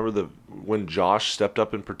 Do you remember when Josh stepped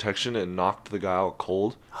up in protection and knocked the guy out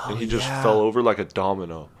cold? And he just fell over like a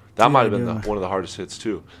domino. That might have been one of the hardest hits,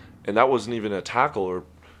 too. And that wasn't even a tackle.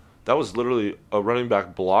 That was literally a running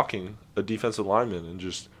back blocking a defensive lineman and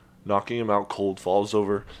just knocking him out cold, falls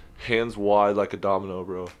over, hands wide like a domino,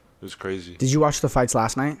 bro. It was crazy. Did you watch the fights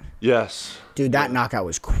last night? Yes. Dude, that knockout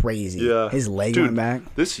was crazy. Yeah. His leg went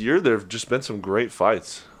back. This year, there have just been some great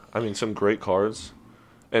fights. I mean, some great cards.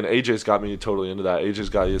 And AJ's got me totally into that. AJ's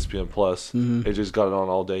got ESPN Plus. AJ's got it on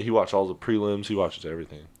all day. He watched all the prelims. He watches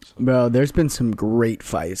everything. So. Bro, there's been some great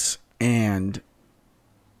fights. And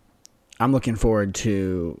I'm looking forward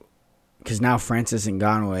to... Because now Francis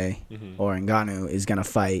Ngannou is going to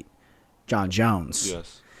fight John Jones.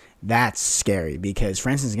 Yes. That's scary because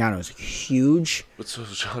Francis Ngannou is huge. But so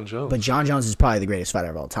is John Jones. But John Jones is probably the greatest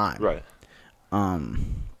fighter of all time. Right.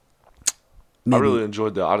 Maybe. I really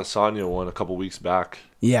enjoyed the Adesanya one a couple weeks back.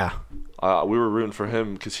 Yeah. We were rooting for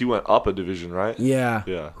him because he went up a division, right? Yeah.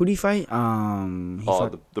 Yeah. Who did he fight?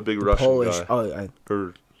 Fought the big Russian Polish guy.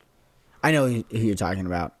 I know who you're talking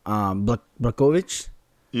about. Blachowicz?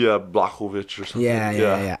 Yeah, Blachowicz or something.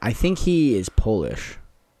 Yeah. I think he is Polish.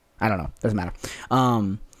 I don't know. Doesn't matter.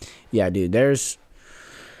 Yeah, dude.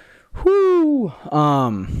 Whoo.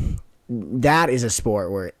 That is a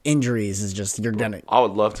sport where injuries is just you're gonna. I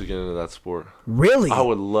would love to get into that sport. Really? I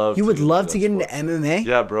would love. You would love that to get sport. into MMA?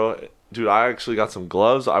 Yeah, bro. Dude, I actually got some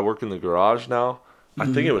gloves. I work in the garage now. I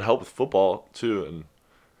think it would help with football too, and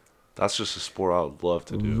that's just a sport I would love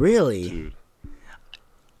to do. Really? Dude.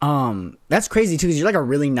 That's crazy too, because you're like a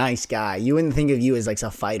really nice guy. You wouldn't think of you as like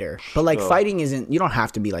a fighter, but like fighting isn't. You don't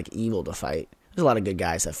have to be like evil to fight. There's a lot of good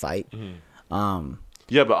guys that fight.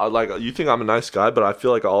 Yeah, but you think I'm a nice guy, but I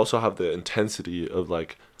feel like I also have the intensity of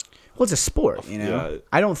like. Well, it's a sport, you know. Yeah.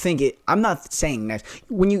 I don't think it. I'm not saying nice.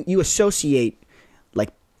 When you associate like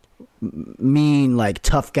mean, like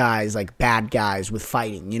tough guys, like bad guys with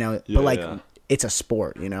fighting, you know. Yeah, but like yeah. it's a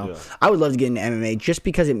sport, you know. Yeah. I would love to get into MMA just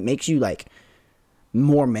because it makes you like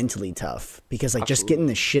more mentally tough. Because like just getting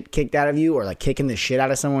the shit kicked out of you or like kicking the shit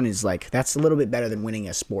out of someone is like that's a little bit better than winning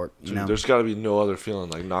a sport, you Dude, know. there's got to be no other feeling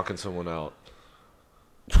like knocking someone out.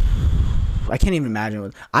 I can't even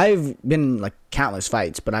imagine. I've been in like countless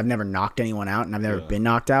fights, but I've never knocked anyone out, and I've never been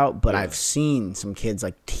knocked out. But I've seen some kids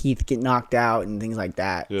like teeth get knocked out and things like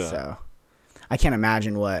that. Yeah. So I can't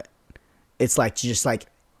imagine what it's like to just like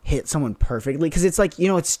hit someone perfectly because it's like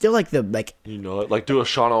it's still like the like You know it. Like do a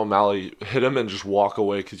Sean O'Malley, hit him and just walk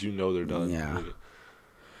away because you know they're done. Yeah.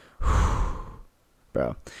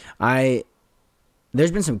 Bro.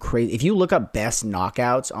 There's been some crazy. If you look up best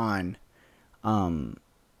knockouts on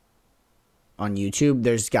YouTube,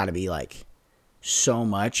 there's got to be like so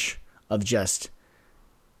much of just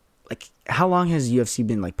like how long has UFC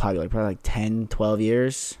been like popular? Probably like 10, 12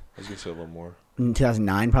 years. I was gonna say a little more. In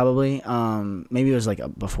 2009 probably. Maybe it was like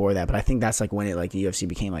before that, but I think that's like when it like the UFC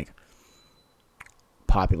became like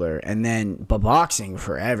popular. And then but boxing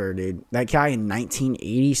forever, dude. That guy in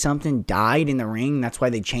 1980 something died in the ring. That's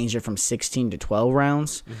why they changed it from 16 to 12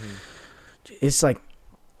 rounds. It's like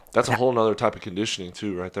That's a whole nother type of conditioning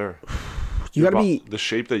too, right there. you got to be the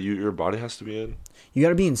shape that your body has to be in. You got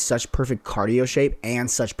to be in such perfect cardio shape and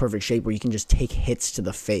such perfect shape where you can just take hits to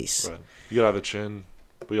the face. Right. You gotta have a chin,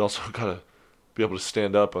 but you also gotta be able to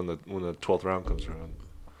stand up when the 12th round comes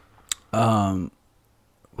around.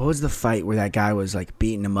 What was the fight where that guy was like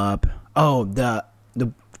beating him up? Oh, the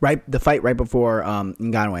fight right before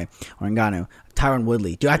Ngannou, Tyron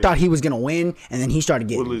Woodley. Dude, I thought he was gonna win, and then he started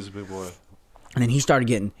getting. Woodley's a big boy. And then he started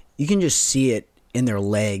getting. You can just see it in their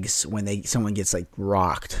legs when someone gets like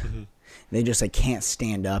rocked. They just like can't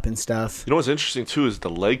stand up and stuff. You know what's interesting too is the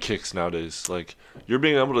leg kicks nowadays. Like you're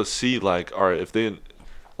being able to see like, all right, if they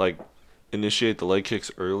like initiate the leg kicks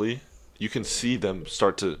early, you can see them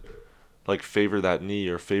start to like favor that knee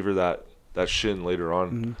or favor that shin later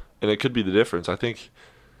on, and it could be the difference. I think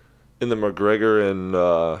in the McGregor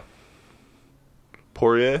and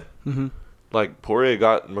Poirier, like Poirier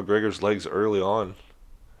got McGregor's legs early on,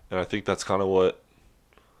 and I think that's kind of what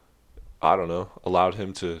allowed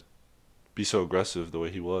him to be so aggressive the way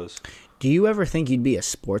he was. Do you ever think you'd be a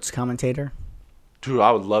sports commentator? Dude,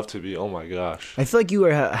 I would love to be. Oh my gosh. I feel like you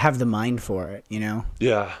have the mind for it, you know?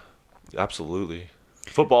 Yeah, absolutely.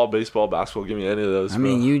 Football, baseball, basketball, give me any of those. I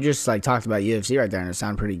mean, you just like talked about UFC right there, and it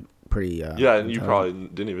sounded pretty. Yeah, and you probably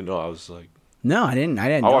didn't even know I was like. No, I didn't.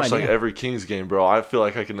 I watched like every Kings game, bro. I feel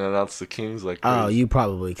like I can announce the Kings like. Crazy. Oh, you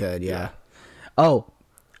probably could, yeah. Oh,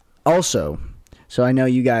 also, so I know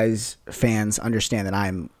you guys fans understand that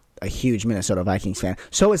I'm a huge Minnesota Vikings fan.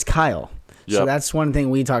 So is Kyle. Yep. So that's one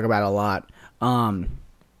thing we talk about a lot.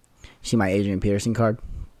 See my Adrian Peterson card?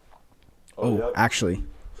 Oh, yep. Actually,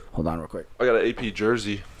 hold on real quick. I got an AP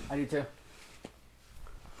jersey. I do too.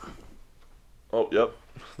 Oh, yep.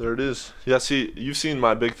 There it is. Yeah, see, you've seen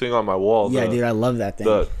my big thing on my wall. Yeah, dude, I love that thing.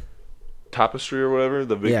 The tapestry or whatever,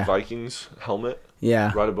 the big Vikings helmet.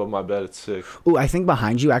 Yeah. Right above my bed. It's sick. Ooh, I think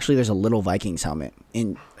behind you, actually, there's a little Vikings helmet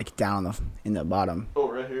in like down in the bottom.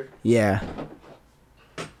 Oh, right here. Yeah.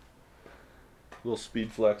 Little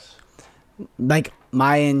speed flex. Like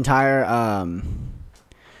my entire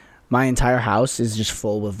house is just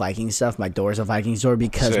full with Viking stuff. My door's a Viking store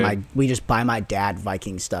because Same. we just buy my dad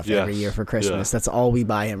Viking stuff every year for Christmas. Yeah. That's all we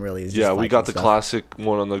buy him really is just Yeah, we Viking got the stuff. classic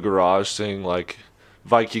one on the garage saying like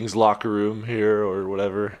Vikings locker room here or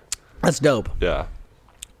whatever. That's dope. Yeah.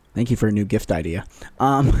 Thank you for a new gift idea.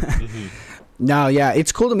 No, yeah,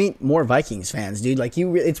 it's cool to meet more Vikings fans, dude. Like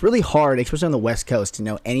it's really hard, especially on the West Coast, to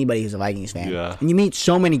know anybody who's a Vikings fan. Yeah. And you meet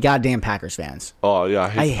so many goddamn Packers fans. Oh yeah, I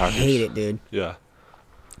Packers. hate it, dude. Yeah.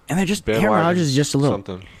 And they're just Bandwagon, Aaron Rodgers is just a little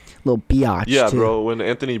something. biatch. Yeah, too. bro. When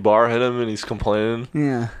Anthony Barr hit him and he's complaining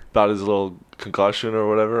Yeah, about his little concussion or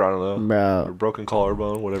whatever, I don't know, bro. or broken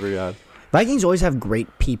collarbone, whatever he had. Vikings always have great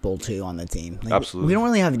people too on the team. Like, Absolutely. we don't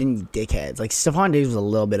really have any dickheads. Like Stephon Diggs was a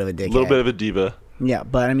little bit of a dickhead. A little bit of a diva. Yeah,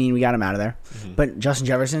 but I mean, we got him out of there. But Justin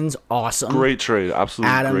Jefferson's awesome. Great trade.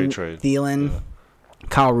 Absolutely Adam great trade. Thielen,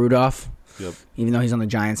 Kyle Rudolph. Yep. Even though he's on the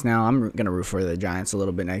Giants now, I'm going to root for the Giants a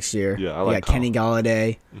little bit next year. Yeah, I We like got Kenny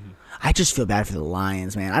Galladay. Mm-hmm. I just feel bad for the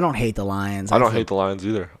Lions, man. I don't hate the Lions. I don't hate the Lions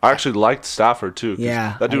either. I actually liked Stafford too. 'Cause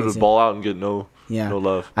Yeah, that dude I would do. ball out and get no Yeah.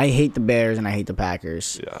 love. I hate the Bears and I hate the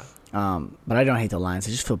Packers. Yeah. But I don't hate the Lions.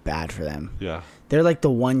 I just feel bad for them. Yeah. They're like the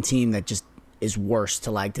one team that just is worse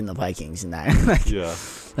to like than the Vikings in that. like, Yeah.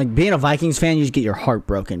 like being a Vikings fan, you just get your heart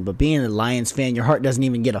broken. But being a Lions fan, your heart doesn't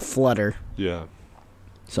even get a flutter. Yeah.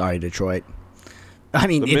 Sorry, Detroit. I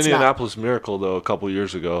mean, The it's not. Minneapolis Miracle though a couple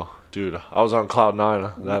years ago, dude. I was on cloud 9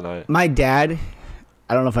 that night. My dad,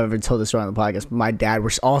 I don't know if I've ever told this story on the podcast, but my dad,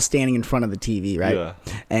 we're all standing in front of the TV, right? Yeah.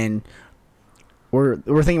 And we're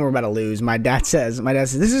thinking we're about to lose. My dad says,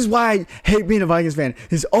 this is why I hate being a Vikings fan.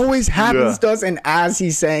 This always happens to us. And as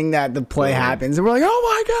he's saying that, the play happens. And we're like,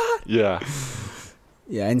 oh my God. Yeah.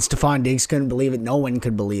 Yeah, and Stephon Diggs couldn't believe it. No one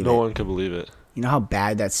could believe it. No one could believe it. You know how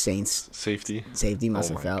bad that Saints Safety. safety must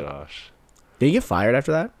Oh have my felt? gosh. Did he get fired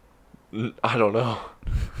after that? I don't know.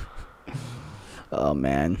 Oh,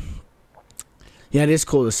 man. Yeah, it is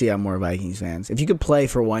cool to see how more Vikings fans. If you could play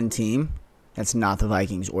for one team that's not the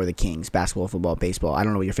Vikings or the Kings, basketball, football, baseball. I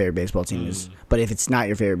don't know what your favorite baseball team is, but if it's not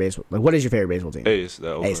your favorite baseball, like what is your favorite baseball team? A's.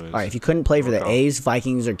 That A's. A's. All right, if you couldn't play for the Okay. A's,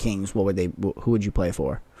 Vikings, or Kings, what would they? Who would you play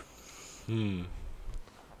for?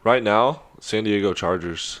 Right now, San Diego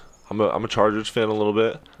Chargers. I'm a Chargers fan a little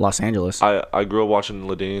bit. Los Angeles. I grew up watching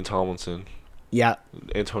LaDainian Tomlinson, Yeah,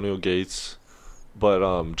 Antonio Gates,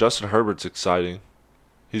 but Justin Herbert's exciting.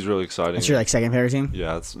 He's really exciting. that's your like second favorite team.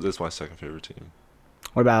 Yeah, that's my second favorite team.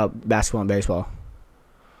 What about basketball and baseball?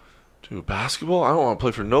 Dude, basketball? I don't want to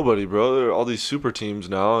play for nobody, bro. There are all these super teams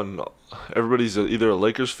now, and everybody's either a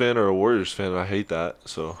Lakers fan or a Warriors fan, and I hate that.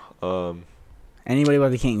 So, Anybody but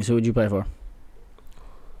the Kings? Who would you play for?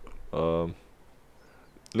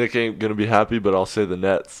 Nick ain't gonna be happy, but I'll say the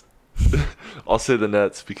Nets. I'll say the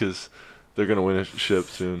Nets because they're gonna win a ship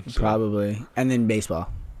soon. So. Probably. And then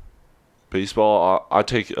baseball. Baseball, I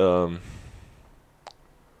take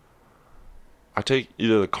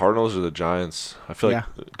either the Cardinals or the Giants. I feel like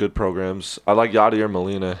good programs. I like Yadier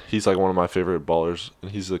Molina. He's like one of my favorite ballers,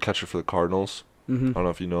 and he's the catcher for the Cardinals. Mm-hmm. I don't know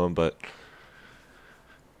if you know him, but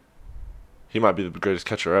he might be the greatest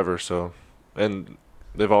catcher ever. So, and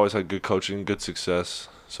they've always had good coaching, good success.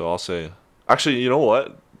 So I'll say, actually, you know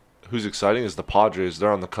what? Who's exciting is the Padres.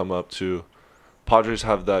 They're on the come up too. Padres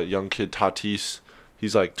have that young kid Tatis.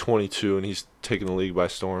 He's like 22 and he's taking the league by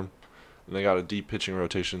storm. And they got a deep pitching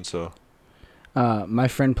rotation. So My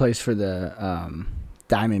friend plays for the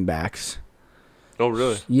Diamondbacks. oh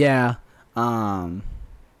really? Yeah. So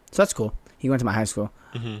that's cool. He went to my high school.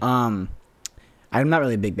 Mm-hmm. I'm not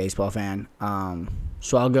really a big baseball fan.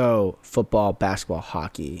 So I'll go football, basketball,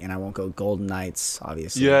 hockey, and I won't go Golden Knights,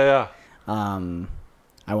 obviously. Yeah.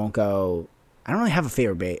 I won't go. I don't really have a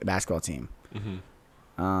favorite basketball team. Mm-hmm.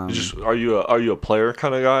 Are you a player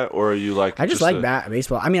kind of guy, or are you like? I just like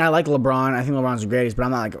baseball. I mean, I like LeBron. I think LeBron's the greatest, but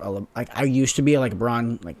I'm not like I used to be like a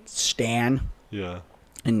LeBron like stan. Yeah.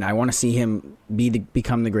 And I want to see him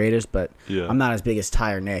become the greatest, but Yeah. I'm not as big as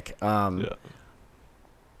Ty or Nick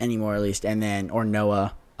anymore, at least. And then or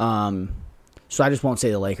Noah. So I just won't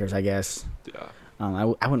say the Lakers, I guess. Yeah. I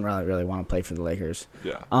wouldn't really want to play for the Lakers.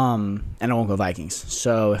 Yeah. And I won't go Vikings.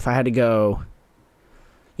 So if I had to go,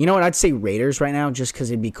 you know what? I'd say Raiders right now, just because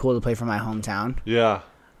it'd be cool to play for my hometown. Yeah.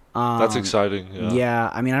 That's exciting. Yeah. Yeah.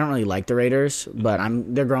 I mean, I don't really like the Raiders, but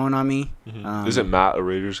they're growing on me. Mm-hmm. Isn't Matt a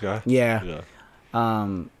Raiders guy? Yeah. Yeah.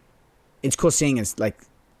 It's cool seeing it's like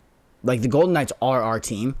the Golden Knights are our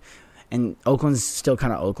team, and Oakland's still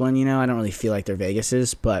kind of Oakland. You know, I don't really feel like they're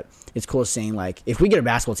Vegas's, but it's cool seeing like if we get a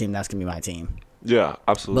basketball team, that's gonna be my team. Yeah.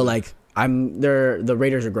 Absolutely. But like the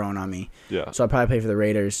Raiders are growing on me. Yeah. So I'll probably play for the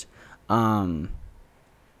Raiders.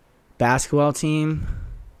 Basketball team,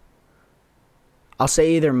 I'll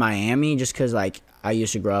say either Miami, just because like I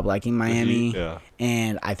used to grow up liking Miami, Yeah.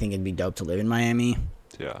 and I think it'd be dope to live in Miami.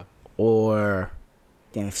 Yeah. Or,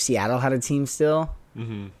 damn, if Seattle had a team still,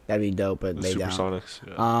 Mm-hmm. that'd be dope, but The they don't. Supersonics.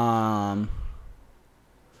 Yeah.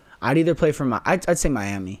 I'd either play for I'd say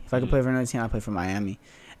Miami. If I could play for another team, I'd play for Miami.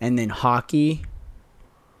 And then hockey,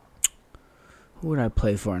 who would I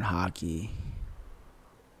play for in hockey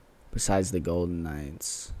besides the Golden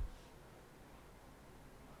Knights?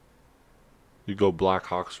 You go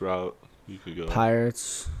Blackhawks route. You could go.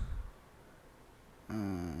 Pirates.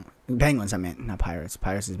 Penguins, I meant. Not Pirates.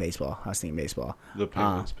 Pirates is baseball. I was thinking baseball. The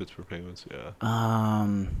Penguins, Pittsburgh Penguins. Yeah.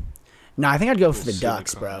 No, I think I'd go for the Sidney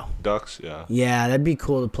Ducks, Crosby. bro. Ducks. Yeah. Yeah, that'd be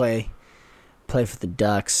cool to play for the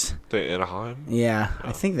Ducks. They Anaheim. Yeah,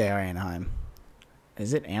 I think they are Anaheim.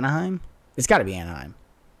 Is it Anaheim? It's got to be Anaheim.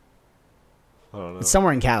 I don't know. It's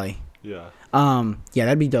somewhere in Cali. Yeah. Yeah,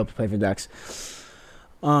 that'd be dope to play for Ducks.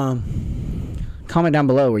 Comment down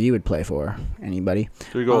below where you would play for. Anybody?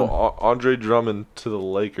 Here we go. Andre Drummond to the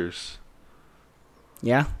Lakers.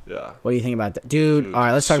 Yeah? Yeah. What do you think about that? Dude, all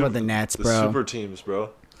right, let's talk about the Nets, bro. The super teams, bro.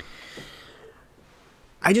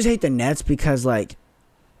 I just hate the Nets because, like,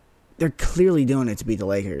 they're clearly doing it to beat the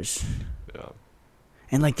Lakers. Yeah.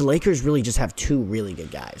 And, like, the Lakers really just have two really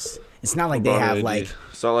good guys. It's not like they have, like...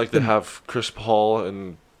 It's not like they have Chris Paul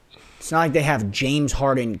and... It's not like they have James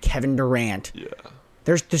Harden, Kevin Durant. Yeah.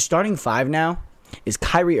 The starting five now is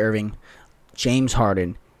Kyrie Irving, James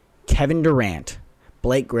Harden, Kevin Durant,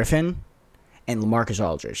 Blake Griffin, and LaMarcus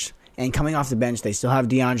Aldridge. And coming off the bench, they still have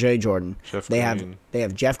DeAndre Jordan. They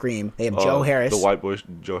have Jeff Green. They have Joe Harris. The white boy,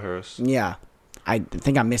 Joe Harris. Yeah. I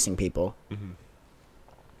think I'm missing people. Mm-hmm.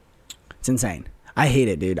 It's insane. I hate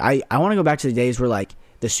it, dude. I want to go back to the days where, like,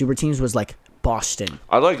 the super teams was, like, Boston.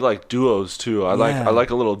 I like duos, too. I like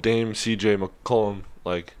a little Dame CJ McCollum.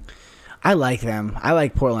 Like... I like them. I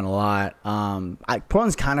like Portland a lot.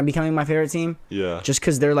 Portland's kind of becoming my favorite team. Yeah. Just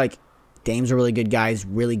because they're like, Dame's a really good guy. He's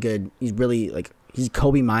really good. He's really like he's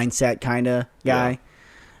Kobe mindset kind of guy.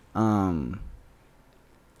 Yeah.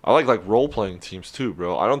 I like role playing teams too,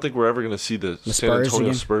 bro. I don't think we're ever gonna see the San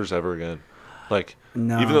Antonio Spurs ever again. Like,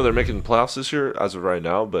 no. Even though they're making playoffs this year as of right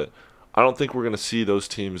now, but I don't think we're gonna see those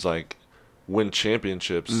teams like win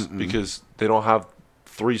championships because they don't have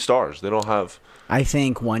 3 stars. They don't have. I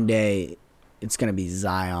think one day it's gonna be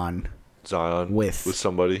Zion with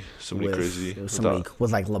somebody crazy,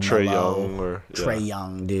 with like LaMelo, Trae Young or Trae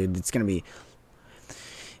Young, dude. It's gonna be.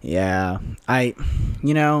 Yeah,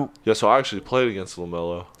 Yeah, so I actually played against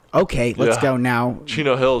LaMelo. Okay, let's go now.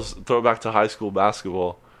 Chino Hills, throwback to high school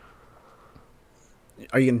basketball.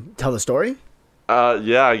 Are you gonna tell the story?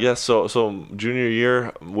 Yeah, I guess so. So junior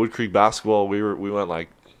year, Wood Creek basketball, we went like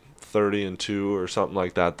 30-2 or something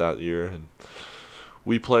like that year, and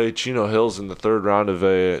we played Chino Hills in the 3rd round of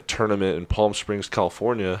a tournament in Palm Springs,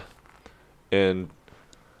 California, and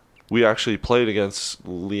we actually played against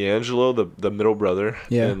LiAngelo, the middle brother,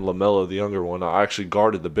 and LaMelo, the younger one. I actually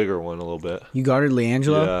guarded the bigger one a little bit. You guarded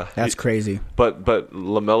LiAngelo? Yeah. That's crazy. But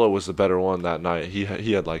LaMelo was the better one that night. He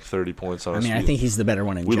had like 30 points on us. I think he's the better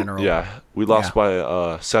one in general. Yeah. We lost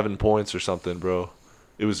by 7 points or something, bro.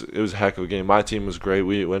 It was a heck of a game. My team was great.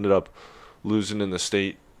 We ended up losing in the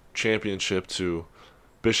state championship to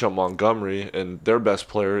Bishop Montgomery, and their best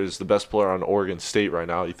player is the best player on Oregon State right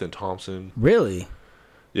now, Ethan Thompson. Really?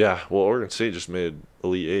 Yeah. Well, Oregon State just made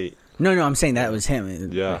Elite 8. No, I'm saying that was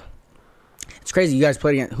him. Yeah. It's crazy. You guys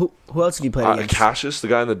played against who else did you play against? Cassius, the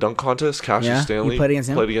guy in the dunk contest, Cassius Stanley. You played against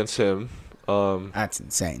him? Played against him. That's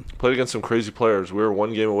insane. Played against some crazy players. We were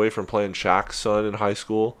 1 game away from playing Shaq's son in high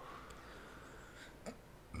school.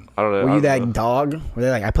 I don't know. Were you that dog? Were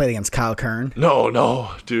they like, I played against Kyle Kern?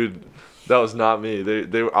 No, dude. That was not me.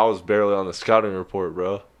 I was barely on the scouting report,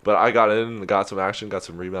 bro. But I got in, got some action, got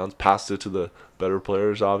some rebounds, passed it to the better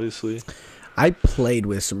players, obviously. I played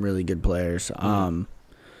with some really good players.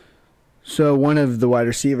 So one of the wide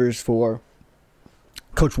receivers for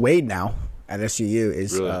Coach Wade now at SUU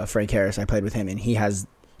is Frank Harris. I played with him, and he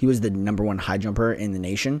was the number 1 high jumper in the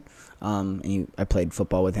nation. I played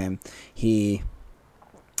football with him. I think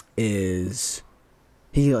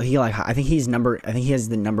he has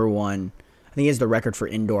the number 1. I think he has the record for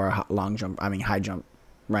indoor high jump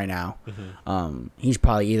right now. Mm-hmm. He's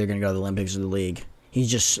probably either going to go to the Olympics or the league.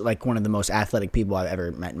 He's just like one of the most athletic people I've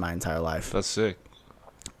ever met in my entire life. That's sick.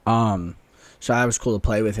 So that was cool to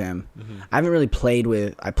play with him. Mm-hmm. I haven't really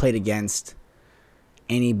I played against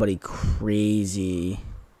anybody crazy.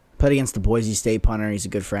 Played against the Boise State punter. He's a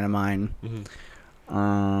good friend of mine.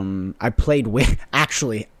 Mm-hmm. I played with,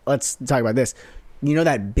 actually, let's talk about this. You know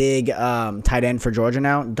that big tight end for Georgia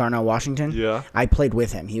now, Darnell Washington? Yeah. I played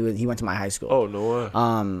with him. He went to my high school. Oh, no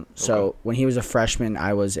way. So when he was a freshman,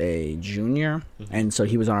 I was a junior, and so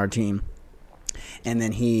he was on our team. And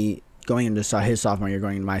then going into his sophomore year,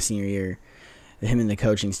 going into my senior year, him and the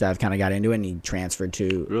coaching staff kind of got into it, and he transferred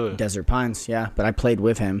to Desert Pines. Yeah, but I played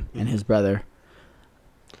with him and his brother.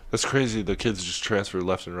 That's crazy. The kids just transfer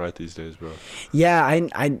left and right these days, bro. Yeah,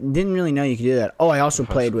 I didn't really know you could do that. Oh, I also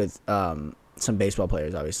played with some baseball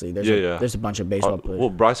players, obviously. There's a bunch of baseball players. Well,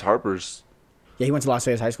 Bryce Harper's... Yeah, he went to Las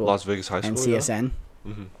Vegas High School. And CSN.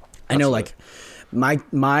 Yeah. Mm-hmm. I know, like, my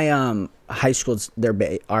high school's,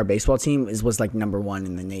 our baseball team was, like, number 1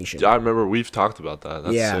 in the nation. Yeah, I remember we've talked about that.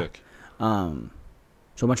 That's sick. So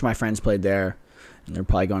a bunch of my friends played there, and they're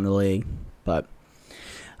probably going to the league. But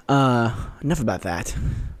enough about that.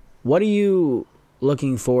 What are you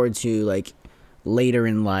looking forward to, like, later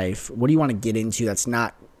in life? What do you want to get into that's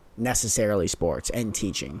not necessarily sports and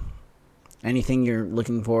teaching? Anything you're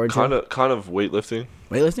looking forward to? Kind of weightlifting.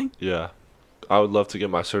 Weightlifting? Yeah. I would love to get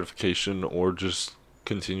my certification or just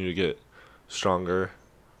continue to get stronger.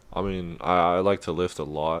 I mean, I like to lift a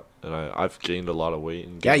lot, and I've gained a lot of weight.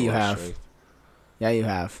 And Yeah, gained a you lot of have. strength. Yeah, you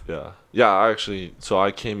have. Yeah,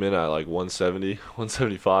 I came in at like 170,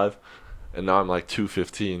 175, and now I'm like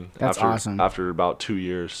 215. That's awesome. After about 2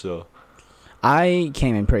 years, so. I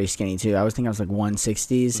came in pretty skinny too. I was thinking I was like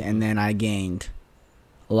 160s, and then I gained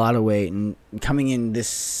a lot of weight. And coming in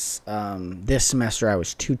this semester, I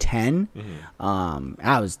was 210. I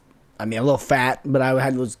mean, a little fat, but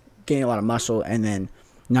was gaining a lot of muscle, and then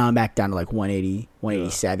now I'm back down to like 180,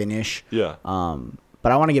 187 ish. Yeah.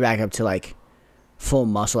 But I want to get back up to like full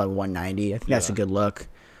muscle, like 190. I think that's a good look.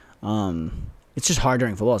 It's just hard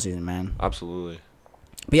during football season, man. Absolutely.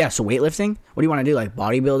 But yeah, so weightlifting. What do you want to do? Like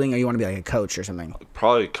bodybuilding, or you want to be like a coach or something?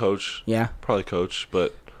 Probably coach. Yeah. Probably coach,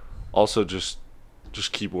 but also just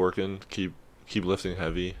keep working, keep lifting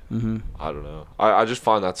heavy. Mm-hmm. I don't know. I just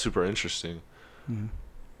find that super interesting. Mm-hmm.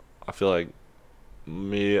 I feel like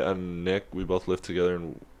me and Nick, we both live together,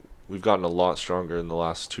 and we've gotten a lot stronger in the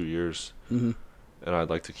last 2 years. Mm-hmm. And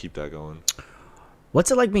I'd like to keep that going.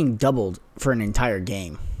 What's it like being doubled for an entire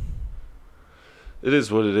game? It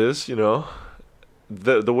is what it is, you know.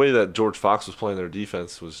 The way that George Fox was playing their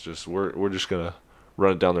defense was just we're just gonna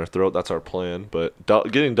run it down their throat. That's our plan. But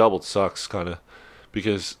getting doubled sucks kind of,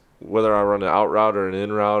 because whether I run an out route or an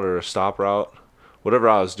in route or a stop route, whatever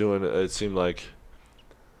I was doing, it seemed like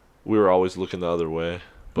we were always looking the other way.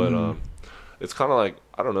 But it's kind of like,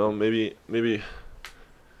 I don't know, maybe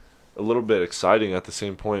a little bit exciting at the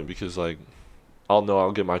same point, because like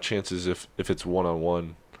I'll get my chances if it's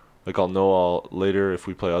one-on-one. Like I'll know later if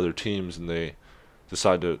we play other teams and they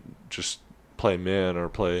decide to just play man or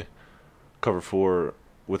play cover 4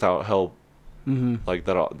 without help, like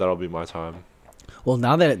that'll be my time. Well,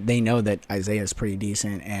 now that they know that Isaiah's pretty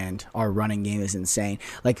decent and our running game is insane,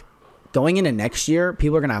 like going into next year,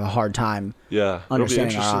 people are gonna have a hard time. Yeah,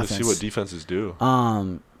 understanding it'll be our interesting to see what defenses do.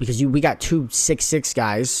 Because we got 2 6'6"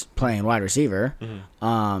 guys playing wide receiver,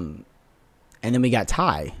 and then we got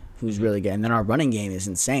Ty, who's really good, and then our running game is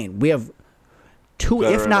insane. We have 2,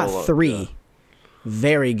 if not 3,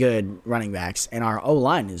 very good running backs, and our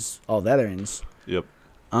O-line is all veterans. Yep.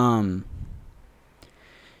 And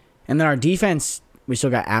then our defense, we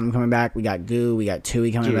still got Adam coming back. We got Goo. We got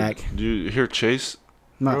Tui coming back. Do you hear Chase,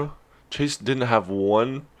 No. bro? Chase didn't have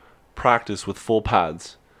one practice with full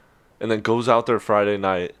pads, and then goes out there Friday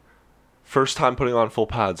night, first time putting on full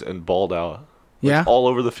pads, and balled out. Yeah. All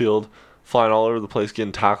over the field, flying all over the place,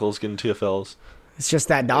 getting tackles, getting TFLs. It's just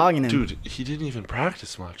that dog in him. Dude, he didn't even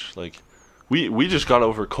practice much. Like, we just got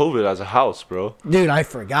over COVID as a house, bro. Dude, I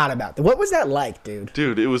forgot about that. What was that like, dude?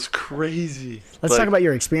 Dude, it was crazy. Let's talk about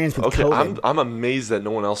your experience with COVID. I'm amazed that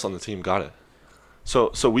no one else on the team got it.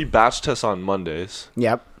 So we batch test on Mondays.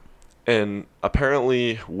 Yep. And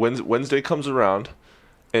apparently Wednesday comes around,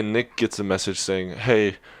 and Nick gets a message saying,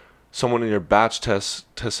 hey, someone in your batch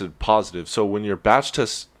test tested positive. So when your batch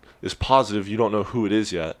test is positive, you don't know who it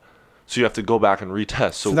is yet. So you have to go back and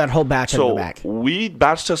retest. So that whole batch had to go back. We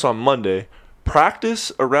batch test on Monday,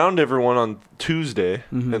 practice around everyone on Tuesday,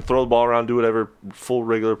 and throw the ball around, do whatever, full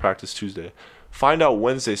regular practice Tuesday. Find out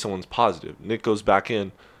Wednesday someone's positive. Nick goes back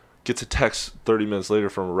in, gets a text 30 minutes later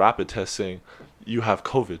from a rapid test saying, you have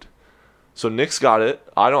COVID. So Nick's got it.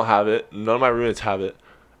 I don't have it. None of my roommates have it.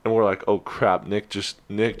 And we're like, oh, crap, Nick just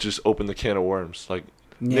opened the can of worms. Like,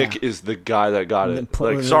 Nick is the guy that got it.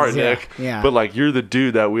 Like, sorry, Nick. Yeah. But, like, you're the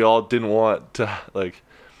dude that we all didn't want to, like.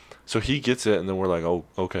 So he gets it, and then we're like, oh,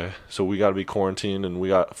 okay. So we got to be quarantined, and we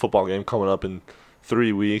got a football game coming up in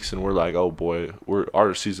 3 weeks, and we're like, oh, boy,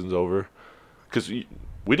 our season's over. Because we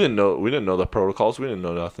didn't know the protocols. We didn't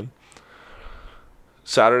know nothing.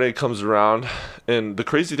 Saturday comes around, and the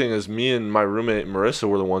crazy thing is me and my roommate, Marissa,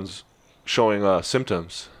 were the ones showing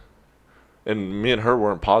symptoms. And me and her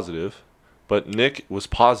weren't positive. But Nick was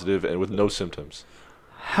positive and with no symptoms.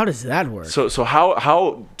 How does that work? So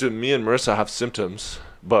how do me and Marissa have symptoms,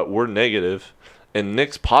 but we're negative, and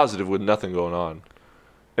Nick's positive with nothing going on?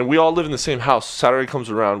 And we all live in the same house. Saturday comes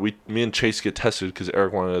around, me and Chase get tested because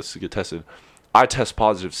Eric wanted us to get tested. I test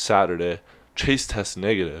positive Saturday. Chase tests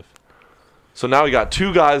negative. So now we got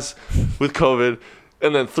 2 guys with COVID,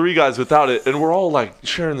 and then 3 guys without it, and we're all like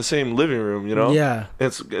sharing the same living room, you know? Yeah.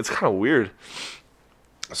 It's kind of weird.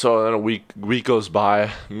 So then a week goes by.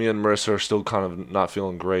 Me and Marissa are still kind of not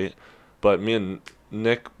feeling great. But me and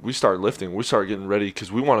Nick, we start lifting. We start getting ready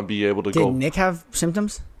because we want to be able to go. Did Nick have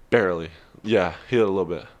symptoms? Barely. Yeah, he had a little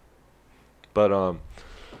bit. But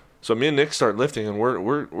So me and Nick start lifting, and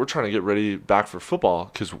we're trying to get ready back for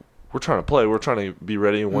football because we're trying to play. We're trying to be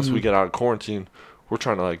ready, and once we get out of quarantine, we're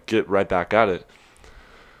trying to like get right back at it.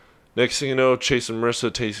 Next thing you know, Chase and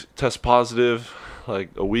Marissa test positive like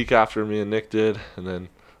a week after me and Nick did, and then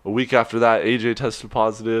a week after that, AJ tested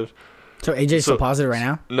positive. So AJ's still positive right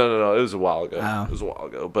now? No. It was a while ago. Oh. It was a while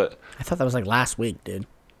ago, but I thought that was like last week, dude.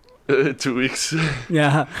 2 weeks.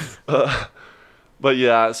 Yeah. But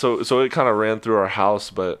yeah, so it kind of ran through our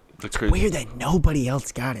house, but Weird that nobody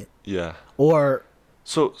else got it. Yeah. Or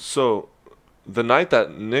so the night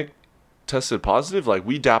that Nick tested positive, like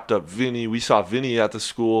we dapped up Vinny. We saw Vinny at the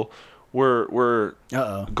school. We're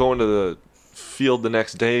going to the field the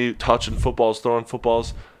next day, touching footballs, throwing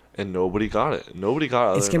footballs, and nobody got it. Nobody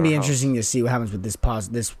got it. It's gonna be interesting to see what happens with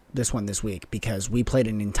this one this week, because we played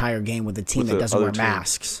an entire game with a team that doesn't wear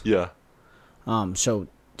masks. Yeah. So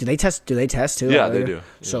do they test too? Yeah, they do.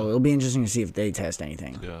 So it'll be interesting to see if they test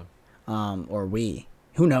anything. Yeah. Or we.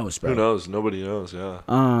 Who knows, bro? Who knows? Nobody knows. Yeah.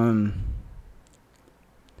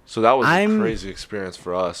 So that was a crazy experience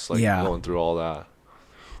for us, like going through all that.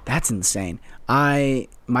 That's insane. My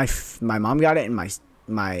mom got it and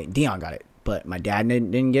my Dion got it, but my dad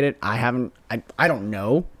didn't get it. I don't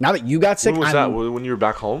know. Now that you got sick, when was that? When you were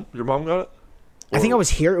back home, your mom got it? I think I was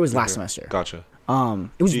here. It was last semester. Gotcha.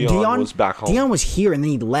 It was Dion was back home. Dion was here and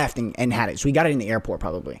then he left and had it, so he got it in the airport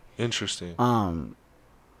probably. Interesting.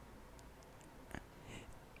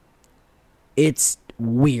 It's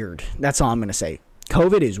weird. That's all I'm gonna say.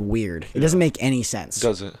 COVID is weird. It doesn't make any sense.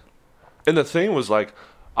 Does it? And the thing was, like,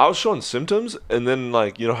 I was showing symptoms, and then,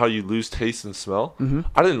 like, you know how you lose taste and smell? Mm-hmm.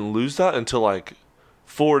 I didn't lose that until, like,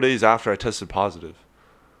 4 days after I tested positive.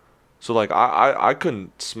 So, like, I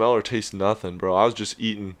couldn't smell or taste nothing, bro. I was just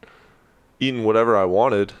eating whatever I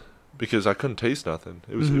wanted because I couldn't taste nothing.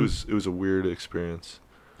 It was a weird experience.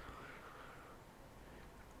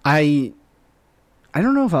 I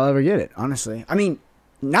don't know if I'll ever get it, honestly. I mean,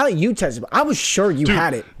 now that you tested, I was sure you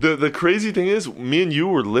had it. The crazy thing is, me and you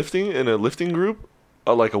were lifting in a lifting group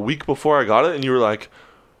like a week before I got it, and you were like,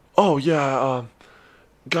 oh, yeah,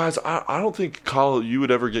 guys, I don't think, Kyle, you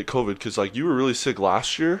would ever get COVID because, like, you were really sick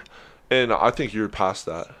last year, and I think you're past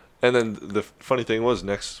that. And then the funny thing was,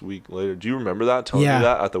 next week later, do you remember that, telling me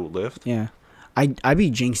that at the lift? Yeah. I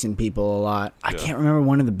be jinxing people a lot. I can't remember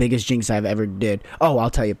one of the biggest jinx I've ever did. Oh, I'll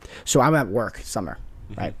tell you. So I'm at work summer,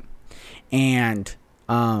 right? And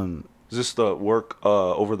is this the work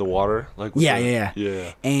over the water? Like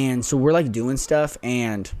yeah. And so we're like doing stuff,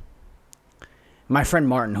 and my friend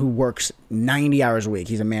Martin, who works 90 hours a week,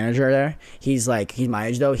 he's a manager there. He's my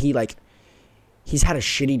age though. He's had a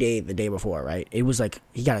shitty day the day before, right? It was like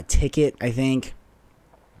he got a ticket, I think,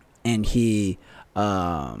 and he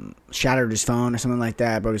shattered his phone or something like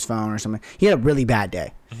that, broke his phone or something. He had a really bad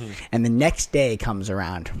day. And the next day comes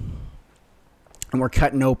around, and we're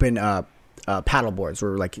cutting open paddle boards.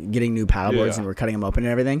 We're like getting new paddle boards, and we're cutting them open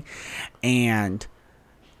and everything. And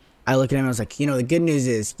I look at him and I was like, the good news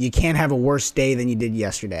is you can't have a worse day than you did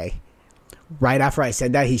yesterday. Right after I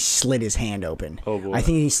said that, he slit his hand open. Oh boy. I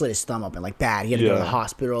think he slit his thumb open like bad. He had to go to the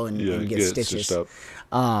hospital and get stitches.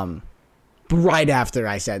 Right after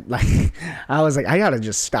I said, like, I was like, I gotta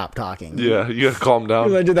just stop talking. Yeah, you gotta calm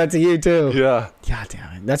down. I did that to you too. Yeah. God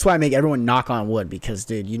damn it. That's why I make everyone knock on wood, because,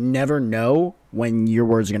 dude, you never know when your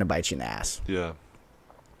words are gonna bite you in the ass. Yeah.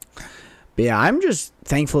 But yeah, I'm just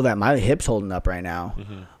thankful that my hip's holding up right now.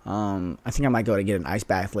 I think I might go to get an ice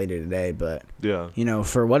bath later today, but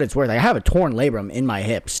for what it's worth, I have a torn labrum in my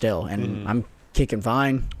hip still, and I'm kicking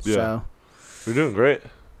fine. Yeah. So you're doing great.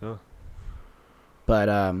 Yeah.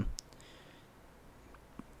 But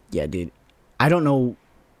yeah, dude, I don't know.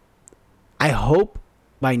 I hope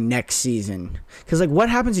by next season, because like, what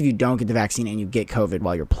happens if you don't get the vaccine and you get COVID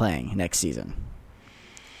while you're playing next season?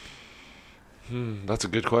 That's a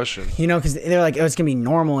good question. Because they're like, oh, it's gonna be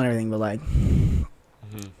normal and everything, but like,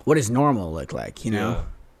 what does normal look like? Like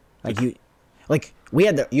you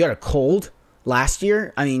had a cold last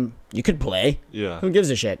year. I mean, you could play. Yeah. Who gives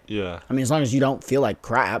a shit? Yeah. I mean, as long as you don't feel like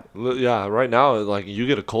crap. Yeah. Right now, like, you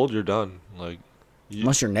get a cold, you're done. Like,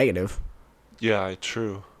 unless you're negative. Yeah.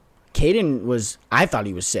 True. Caden I thought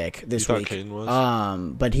he was sick this week. Caden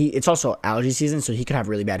was? But it's also allergy season, so he could have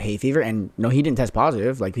really bad hay fever. And no, he didn't test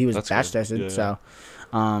positive. Like, he was batch tested. Yeah. So,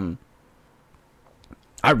 I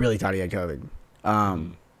really thought he had COVID.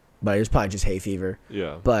 But it was probably just hay fever.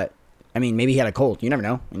 Yeah. But, I mean, maybe he had a cold. You never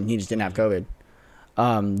know. And he just didn't have COVID.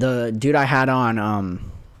 The dude I had on, a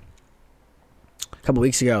couple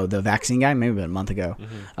weeks ago, the vaccine guy, maybe about a month ago.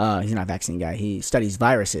 He's not a vaccine guy. He studies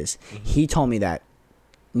viruses. He told me that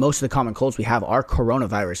most of the common colds we have are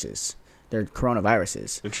coronaviruses. They're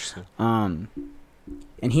coronaviruses. Interesting.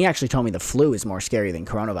 And he actually told me the flu is more scary than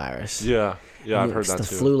coronavirus. Yeah, I've heard that the too.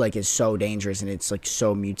 The flu like is so dangerous and it's like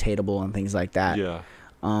so mutatable and things like that. Yeah.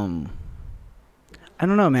 I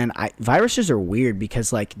don't know, man. Viruses are weird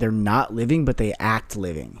because like they're not living, but they act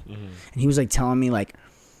living. Mm-hmm. And he was like telling me like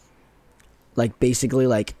basically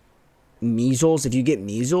like measles. If you get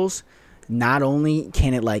measles, not only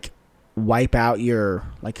can it like wipe out your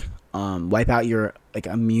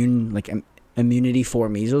immunity for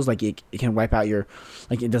measles, like it can wipe out your,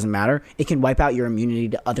 like, it doesn't matter, it can wipe out your immunity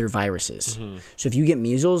to other viruses. Mm-hmm. So if you get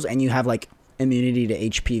measles and you have like immunity to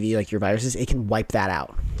HPV, like your viruses, it can wipe that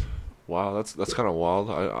out. Wow, that's kind of wild.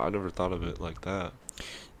 I never thought of it like that.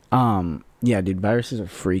 Yeah, dude, viruses are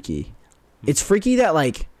freaky. It's freaky that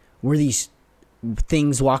like we're these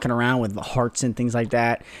things walking around with hearts and things like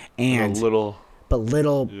that, and little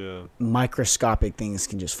microscopic things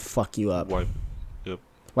can just fuck you up.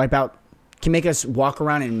 Wipe out. Can make us walk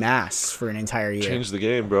around in masks for an entire year. Change the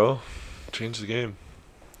game, bro. Change the game.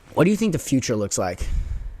 What do you think the future looks like?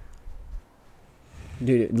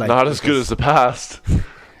 Dude, like, not as good as the past.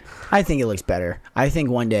 I think it looks better. I think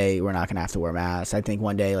one day we're not going to have to wear masks. I think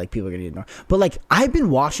one day like people are going to ignore. But like I've been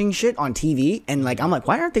watching shit on TV and like I'm like,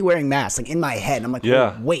 why aren't they wearing masks? Like in my head. I'm like,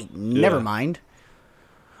 wait, never mind.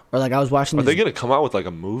 Or like I was watching. Are they going to come out with like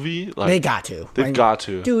a movie? Like, they got to. They've got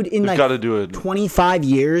to. Dude, in like got to do it. 25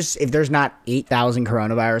 years, if there's not 8,000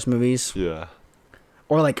 coronavirus movies. Yeah.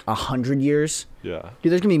 Or like 100 years. Yeah.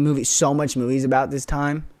 Dude, there's going to be so much movies about this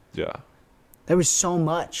time. Yeah. There was so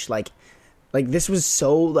much. Like this was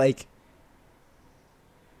so like.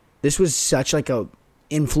 This was such like a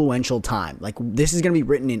influential time. Like this is going to be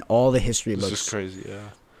written in all the history books. This is crazy, yeah.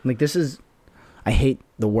 Like this is. I hate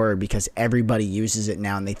the word because everybody uses it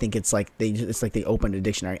now and they think it's like they opened a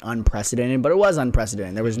dictionary. Unprecedented, but it was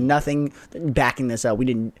unprecedented. There was nothing backing this up.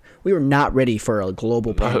 We were not ready for a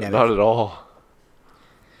global pandemic. Not at all.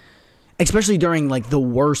 Especially during like the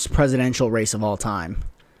worst presidential race of all time.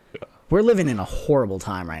 Yeah. We're living in a horrible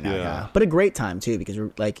time right now, yeah. But a great time too because we're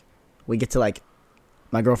like we get to like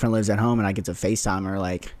my girlfriend lives at home and I get to FaceTime her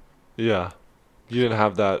like. Yeah, you didn't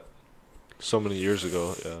have that. So many years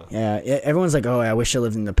ago, yeah. Yeah, everyone's like, oh, I wish I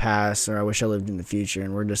lived in the past or I wish I lived in the future.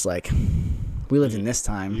 And we're just like, we lived in this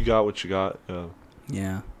time. You got what you got, yeah.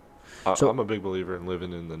 Yeah. I'm a big believer in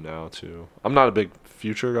living in the now, too. I'm not a big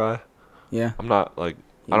future guy. Yeah. I'm not, like,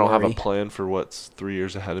 I don't have a plan for what's 3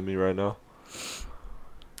 years ahead of me right now.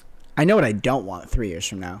 I know what I don't want 3 years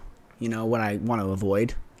from now. You know, what I want to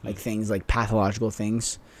avoid. Like, things like pathological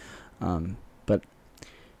things. But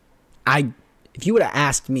if you would have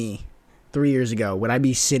asked me 3 years ago, would I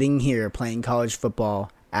be sitting here playing college football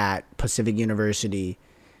at Pacific University?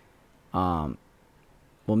 Well,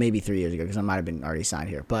 maybe 3 years ago because I might have been already signed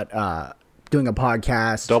here. But doing a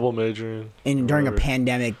podcast, double majoring, and during a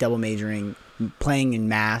pandemic, double majoring, playing in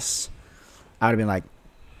mass, I would have been like,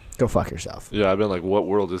 "Go fuck yourself." Yeah, I've been like, "What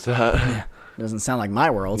world is that?" Yeah, doesn't sound like my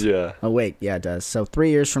world. Yeah. Oh wait, yeah, it does. So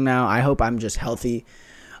 3 years from now, I hope I'm just healthy.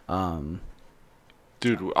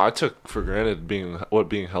 Dude, I took for granted what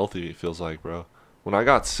being healthy feels like, bro. When I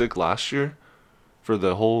got sick last year, for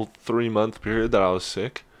the whole 3-month period that I was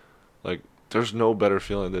sick, like, there's no better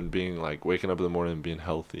feeling than being, like, waking up in the morning and being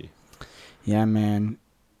healthy. Yeah, man.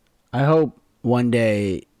 I hope one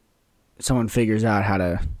day someone figures out how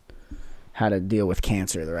to deal with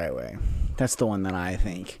cancer the right way. That's the one that I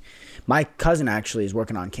think. My cousin actually is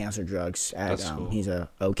working on cancer drugs at, cool. He's a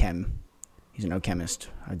OChem. He's an OChemist,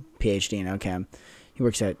 a PhD in OChem. He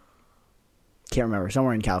works at, can't remember,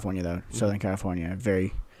 somewhere in California though, Southern California.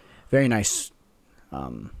 Very, very nice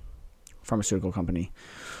pharmaceutical company.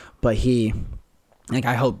 But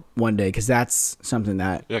I hope one day, because that's something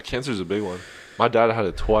that... Yeah, cancer's a big one. My dad had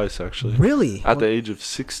it twice, actually. Really? At the age of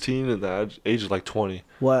 16 and the age of like 20.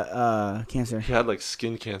 What cancer? He had like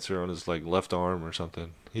skin cancer on his like left arm or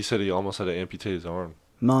something. He said he almost had to amputate his arm.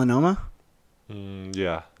 Melanoma?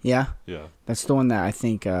 Yeah. Yeah? Yeah. That's the one that I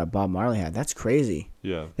think Bob Marley had. That's crazy.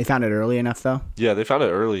 Yeah. They found it early enough, though? Yeah, they found it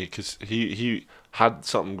early because he had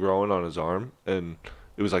something growing on his arm, and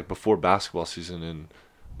it was like before basketball season, and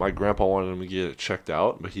my grandpa wanted him to get it checked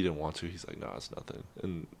out, but he didn't want to. He's like, nah, it's nothing.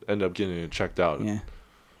 And ended up getting it checked out. Yeah.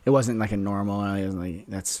 It wasn't like a normal. It wasn't like,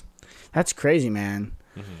 that's crazy, man.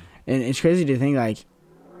 Mm-hmm. And it's crazy to think, like,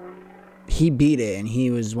 he beat it, and he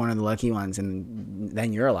was one of the lucky ones, and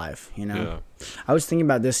then you're alive, you know? Yeah. I was thinking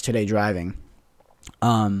about this today driving.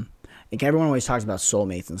 Like, everyone always talks about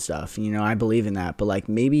soulmates and stuff. You know, I believe in that. But, like,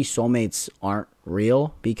 maybe soulmates aren't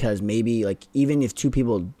real because maybe, like, even if two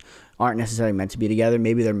people aren't necessarily meant to be together,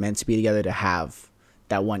 maybe they're meant to be together to have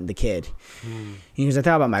that one, the kid. Because I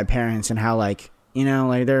thought about my parents and how, like, you know,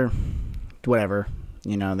 like, they're whatever.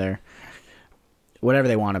 You know, they're whatever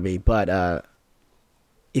they want to be. But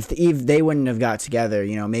if they wouldn't have got together,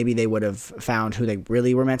 you know, maybe they would have found who they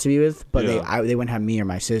really were meant to be with. But they wouldn't have me or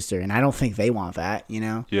my sister, and I don't think they want that, you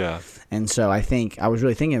know. Yeah. And so I think I was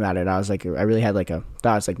really thinking about it. I was like, I really had like a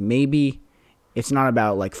thought. It's like maybe it's not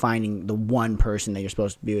about like finding the one person that you're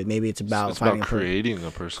supposed to be with. Maybe it's about finding creating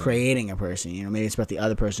a person. Creating a person. You know, maybe it's about the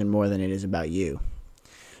other person more than it is about you.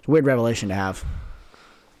 It's a weird revelation to have.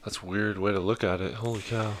 That's a weird way to look at it. Holy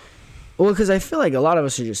cow. Well, because I feel like a lot of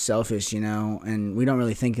us are just selfish, you know, and we don't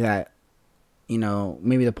really think that, you know,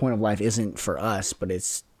 maybe the point of life isn't for us, but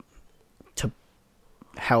it's to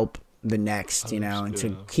help the next, you know, and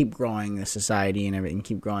to keep growing the society and everything,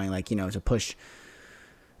 keep growing, like, you know, to push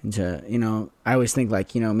into, you know, I always think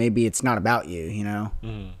like, you know, maybe it's not about you, you know.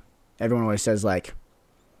 Everyone always says like,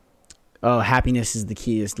 oh, happiness is the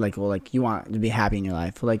key. It's like, well, like you want to be happy in your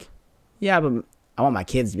life. Like, yeah, but I want my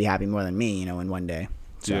kids to be happy more than me, you know, in one day.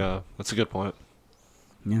 So, yeah, that's a good point.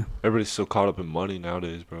 Yeah. Everybody's so caught up in money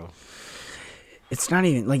nowadays, bro. It's not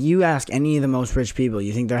even like you ask any of the most rich people,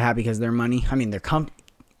 you think they're happy because they're money? I mean,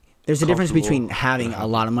 there's a difference between having a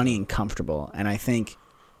lot of money and comfortable. And I think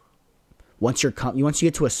once you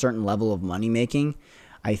get to a certain level of money making,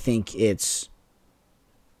 I think it's,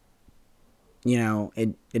 you know,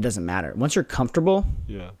 it doesn't matter. Once you're comfortable,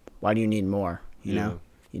 why do you need more? You know,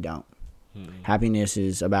 you don't. Happiness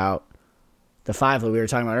is about the 5 that we were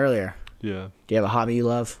talking about earlier. Yeah. Do you have a hobby you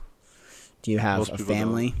love? Do you have a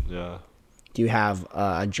family? Don't. Yeah. Do you have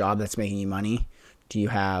a job that's making you money? Do you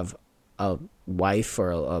have a wife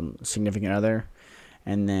or a significant other?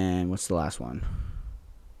 And then what's the last one?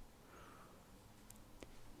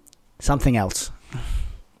 Something else.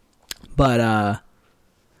 But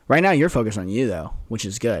right now you're focused on you though, which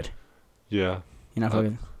is good. Yeah. You're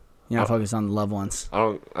not focused on the loved ones.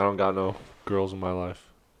 I don't got no girls in my life.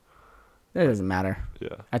 That doesn't matter.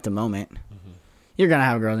 Yeah. At the moment. You're gonna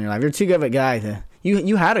have a girl in your life. You're too good of a guy to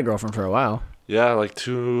you had a girlfriend for a while. Yeah, like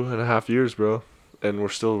 2.5 years, bro. And we're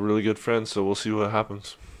still really good friends, so we'll see what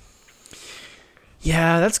happens.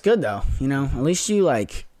 Yeah, that's good though. You know, at least you're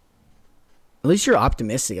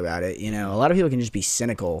optimistic about it. You know, a lot of people can just be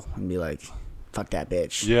cynical and be like, "Fuck that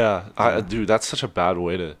bitch." Yeah, dude, that's such a bad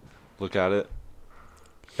way to look at it.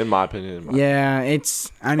 In my opinion.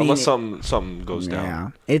 Unless something goes down.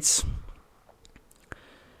 Yeah, it's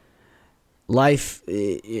life.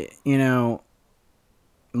 You know,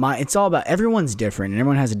 it's all about everyone's different and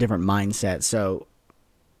everyone has a different mindset. So,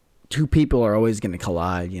 two people are always going to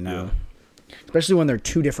collide. You know, especially when they're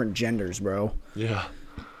two different genders, bro. Yeah.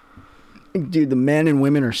 Dude, the men and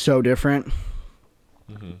women are so different.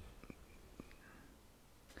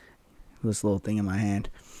 This little thing in my hand.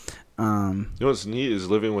 You know what's neat is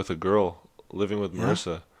living with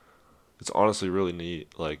Marissa. It's honestly really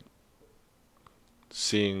neat. Like,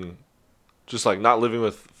 seeing, just like not living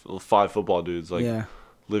with 5 football dudes, like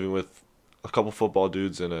living with a couple football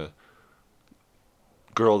dudes and a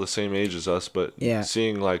girl the same age as us, but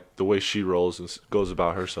seeing like the way she rolls and goes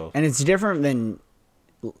about herself. And it's different than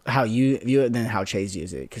how you view it than how Chase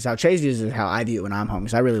views it, because how Chase views it is how I view it when I'm home,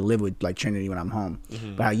 because I really live with like Trinity when I'm home.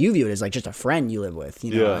 But how you view it is like just a friend you live with,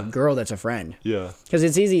 you know, a girl that's a friend. Because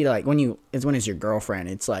it's easy to like when it's your girlfriend,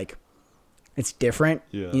 it's like it's different,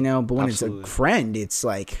 you know. But when it's a friend, it's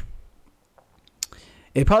like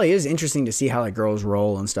it probably is interesting to see how like girls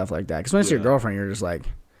roll and stuff like that. Because when it's your girlfriend, you're just like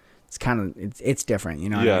it's different, you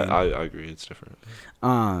know. Yeah, what I mean? I agree, it's different.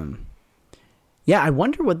 Yeah, I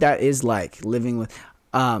wonder what that is like living with.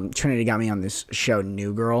 Trinity got me on this show,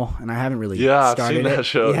 New Girl, and I haven't really started I've seen that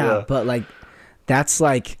show. Yeah, but like that's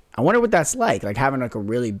like I wonder what that's like having like a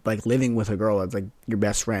really like living with a girl that's like your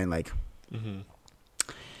best friend. Like,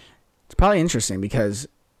 it's probably interesting because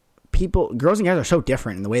girls and guys are so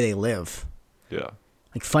different in the way they live. Yeah,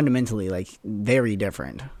 like fundamentally, like very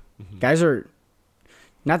different. Guys are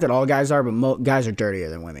not that all guys are, but guys are dirtier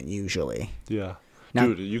than women usually. Yeah, now,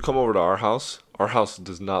 dude, you come over to our house. Our house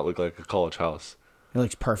does not look like a college house. It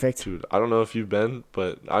looks perfect. Dude, I don't know if you've been,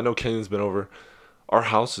 but I know Kenyon's been over. Our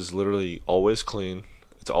house is literally always clean.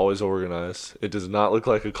 It's always organized. It does not look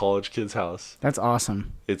like a college kid's house. That's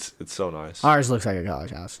awesome. It's so nice. Ours looks like a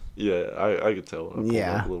college house. Yeah, I could tell. When I pulled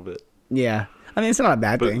up a little bit. Yeah. I mean, it's not a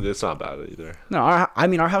bad thing. But it's not bad either. No,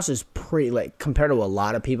 our house is pretty, like, compared to a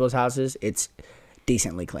lot of people's houses, it's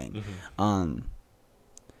decently clean.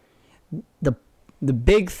 The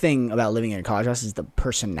big thing about living in a college house is the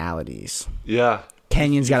personalities. Yeah.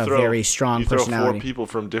 Kenyon's got a very strong personality. You throw 4 people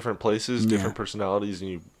from different places, different personalities, and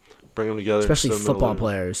you bring them together. Especially football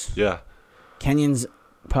players. Yeah. Kenyon's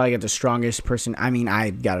probably got the strongest I mean,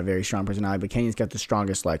 I've got a very strong personality, but Kenyon's got the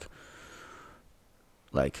strongest, like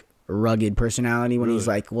rugged personality when he's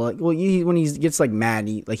Really? like, when he gets like mad,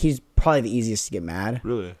 he's probably the easiest to get mad.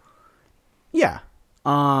 Really? Yeah.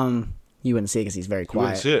 You wouldn't see it because he's very You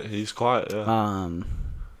wouldn't quiet. see it. He's quiet. Yeah.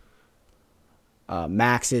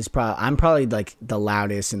 Max is I'm probably like the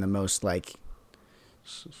loudest and the most like,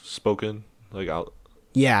 Spoken, like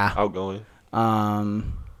yeah. outgoing.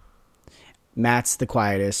 Matt's the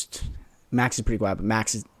quietest. Max is pretty quiet, but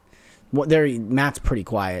Matt's pretty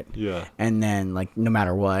quiet. Yeah. And then like no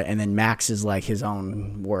matter what, and then Max is like his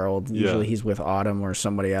own world. Usually he's with Autumn or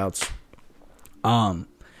somebody else.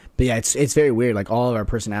 But yeah, it's very weird. Like all of our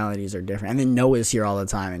personalities are different. And then Noah's here all the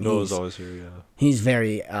time, and Noah's always here. Yeah. he's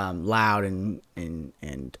very loud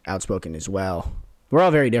and outspoken as well. We're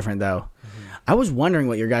all very different though. Mm-hmm. I was wondering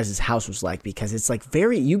what your guys' house was like because it's like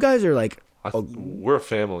you guys are like we're a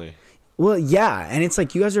family. well, yeah, and it's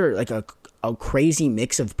like you guys are like a crazy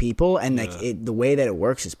mix of people, and like the way that it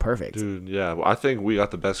works is perfect. Dude, yeah. Well, I think we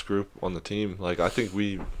got the best group on the team. Like, I think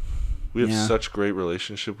we have such great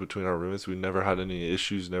relationship between our roommates. We never had any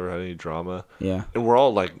issues, never had any drama. Yeah. And we're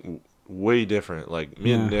all like way different. Like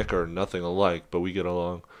me and Nick are nothing alike, but we get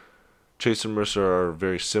along. Chase and Mercer are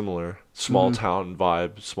very similar. Small town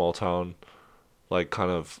vibe, small town, like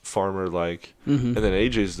kind of farmer like. And then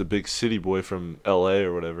AJ's the big city boy from LA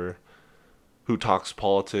or whatever, who talks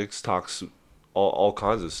politics, talks all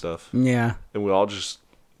kinds of stuff. Yeah. And we all just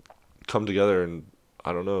come together and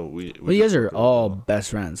I don't know. Well, you guys are all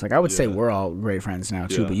best friends. Like I would say Yeah. we're all great friends now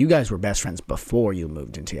too, Yeah. but you guys were best friends before you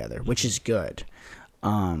moved in together, which is good.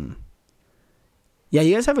 Yeah,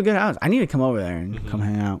 you guys have a good house. I need to come over there and come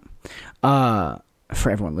hang out. For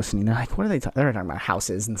everyone listening, they're like, what are they talking? They're talking about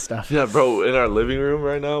houses and stuff. Yeah, bro, in our living room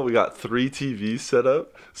right now, we got 3 TVs set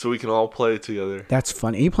up so we can all play together. That's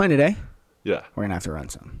funny. Are you playing today? Yeah. We're gonna have to run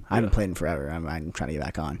some. I haven't played in forever. I'm trying to get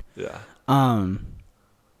back on. Yeah.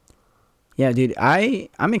 Yeah, dude.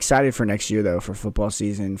 I'm excited for next year though, for football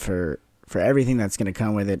season, for everything that's gonna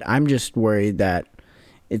come with it. I'm just worried that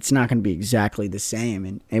it's not gonna be exactly the same,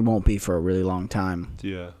 and it won't be for a really long time.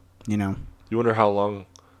 Yeah. You know. You wonder how long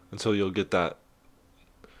until you'll get that,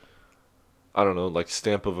 I don't know, like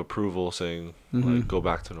stamp of approval saying like go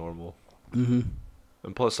back to normal.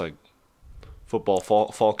 And plus, like football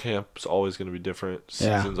fall camp's always going to be different.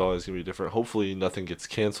 Season's always going to be different. Hopefully, nothing gets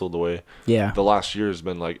canceled the way the last year has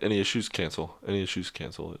been. Like any issues, cancel. Any issues,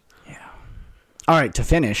 cancel it. Yeah. All right. To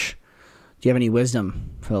finish, do you have any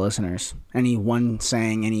wisdom for the listeners? Any one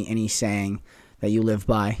saying, any saying that you live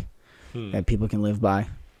by, that people can live by?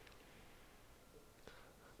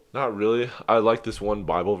 Not really. I like this one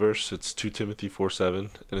Bible verse. It's 2 Timothy 4:7,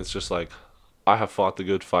 and it's just like, I have fought the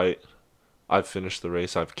good fight. I've finished the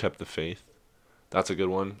race. I've kept the faith. That's a good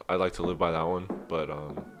one. I like to live by that one. But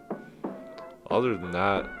other than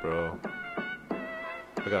that, bro,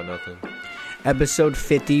 I got nothing. Episode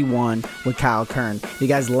 51 with Kyle Kern. If you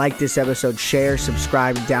guys like this episode, share,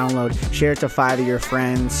 subscribe, download, share it to 5 of your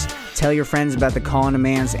friends. Tell your friends about the Calling a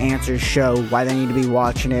Man's Answers show, why they need to be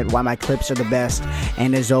watching it, why my clips are the best.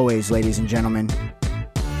 And as always, ladies and gentlemen,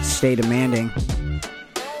 stay demanding.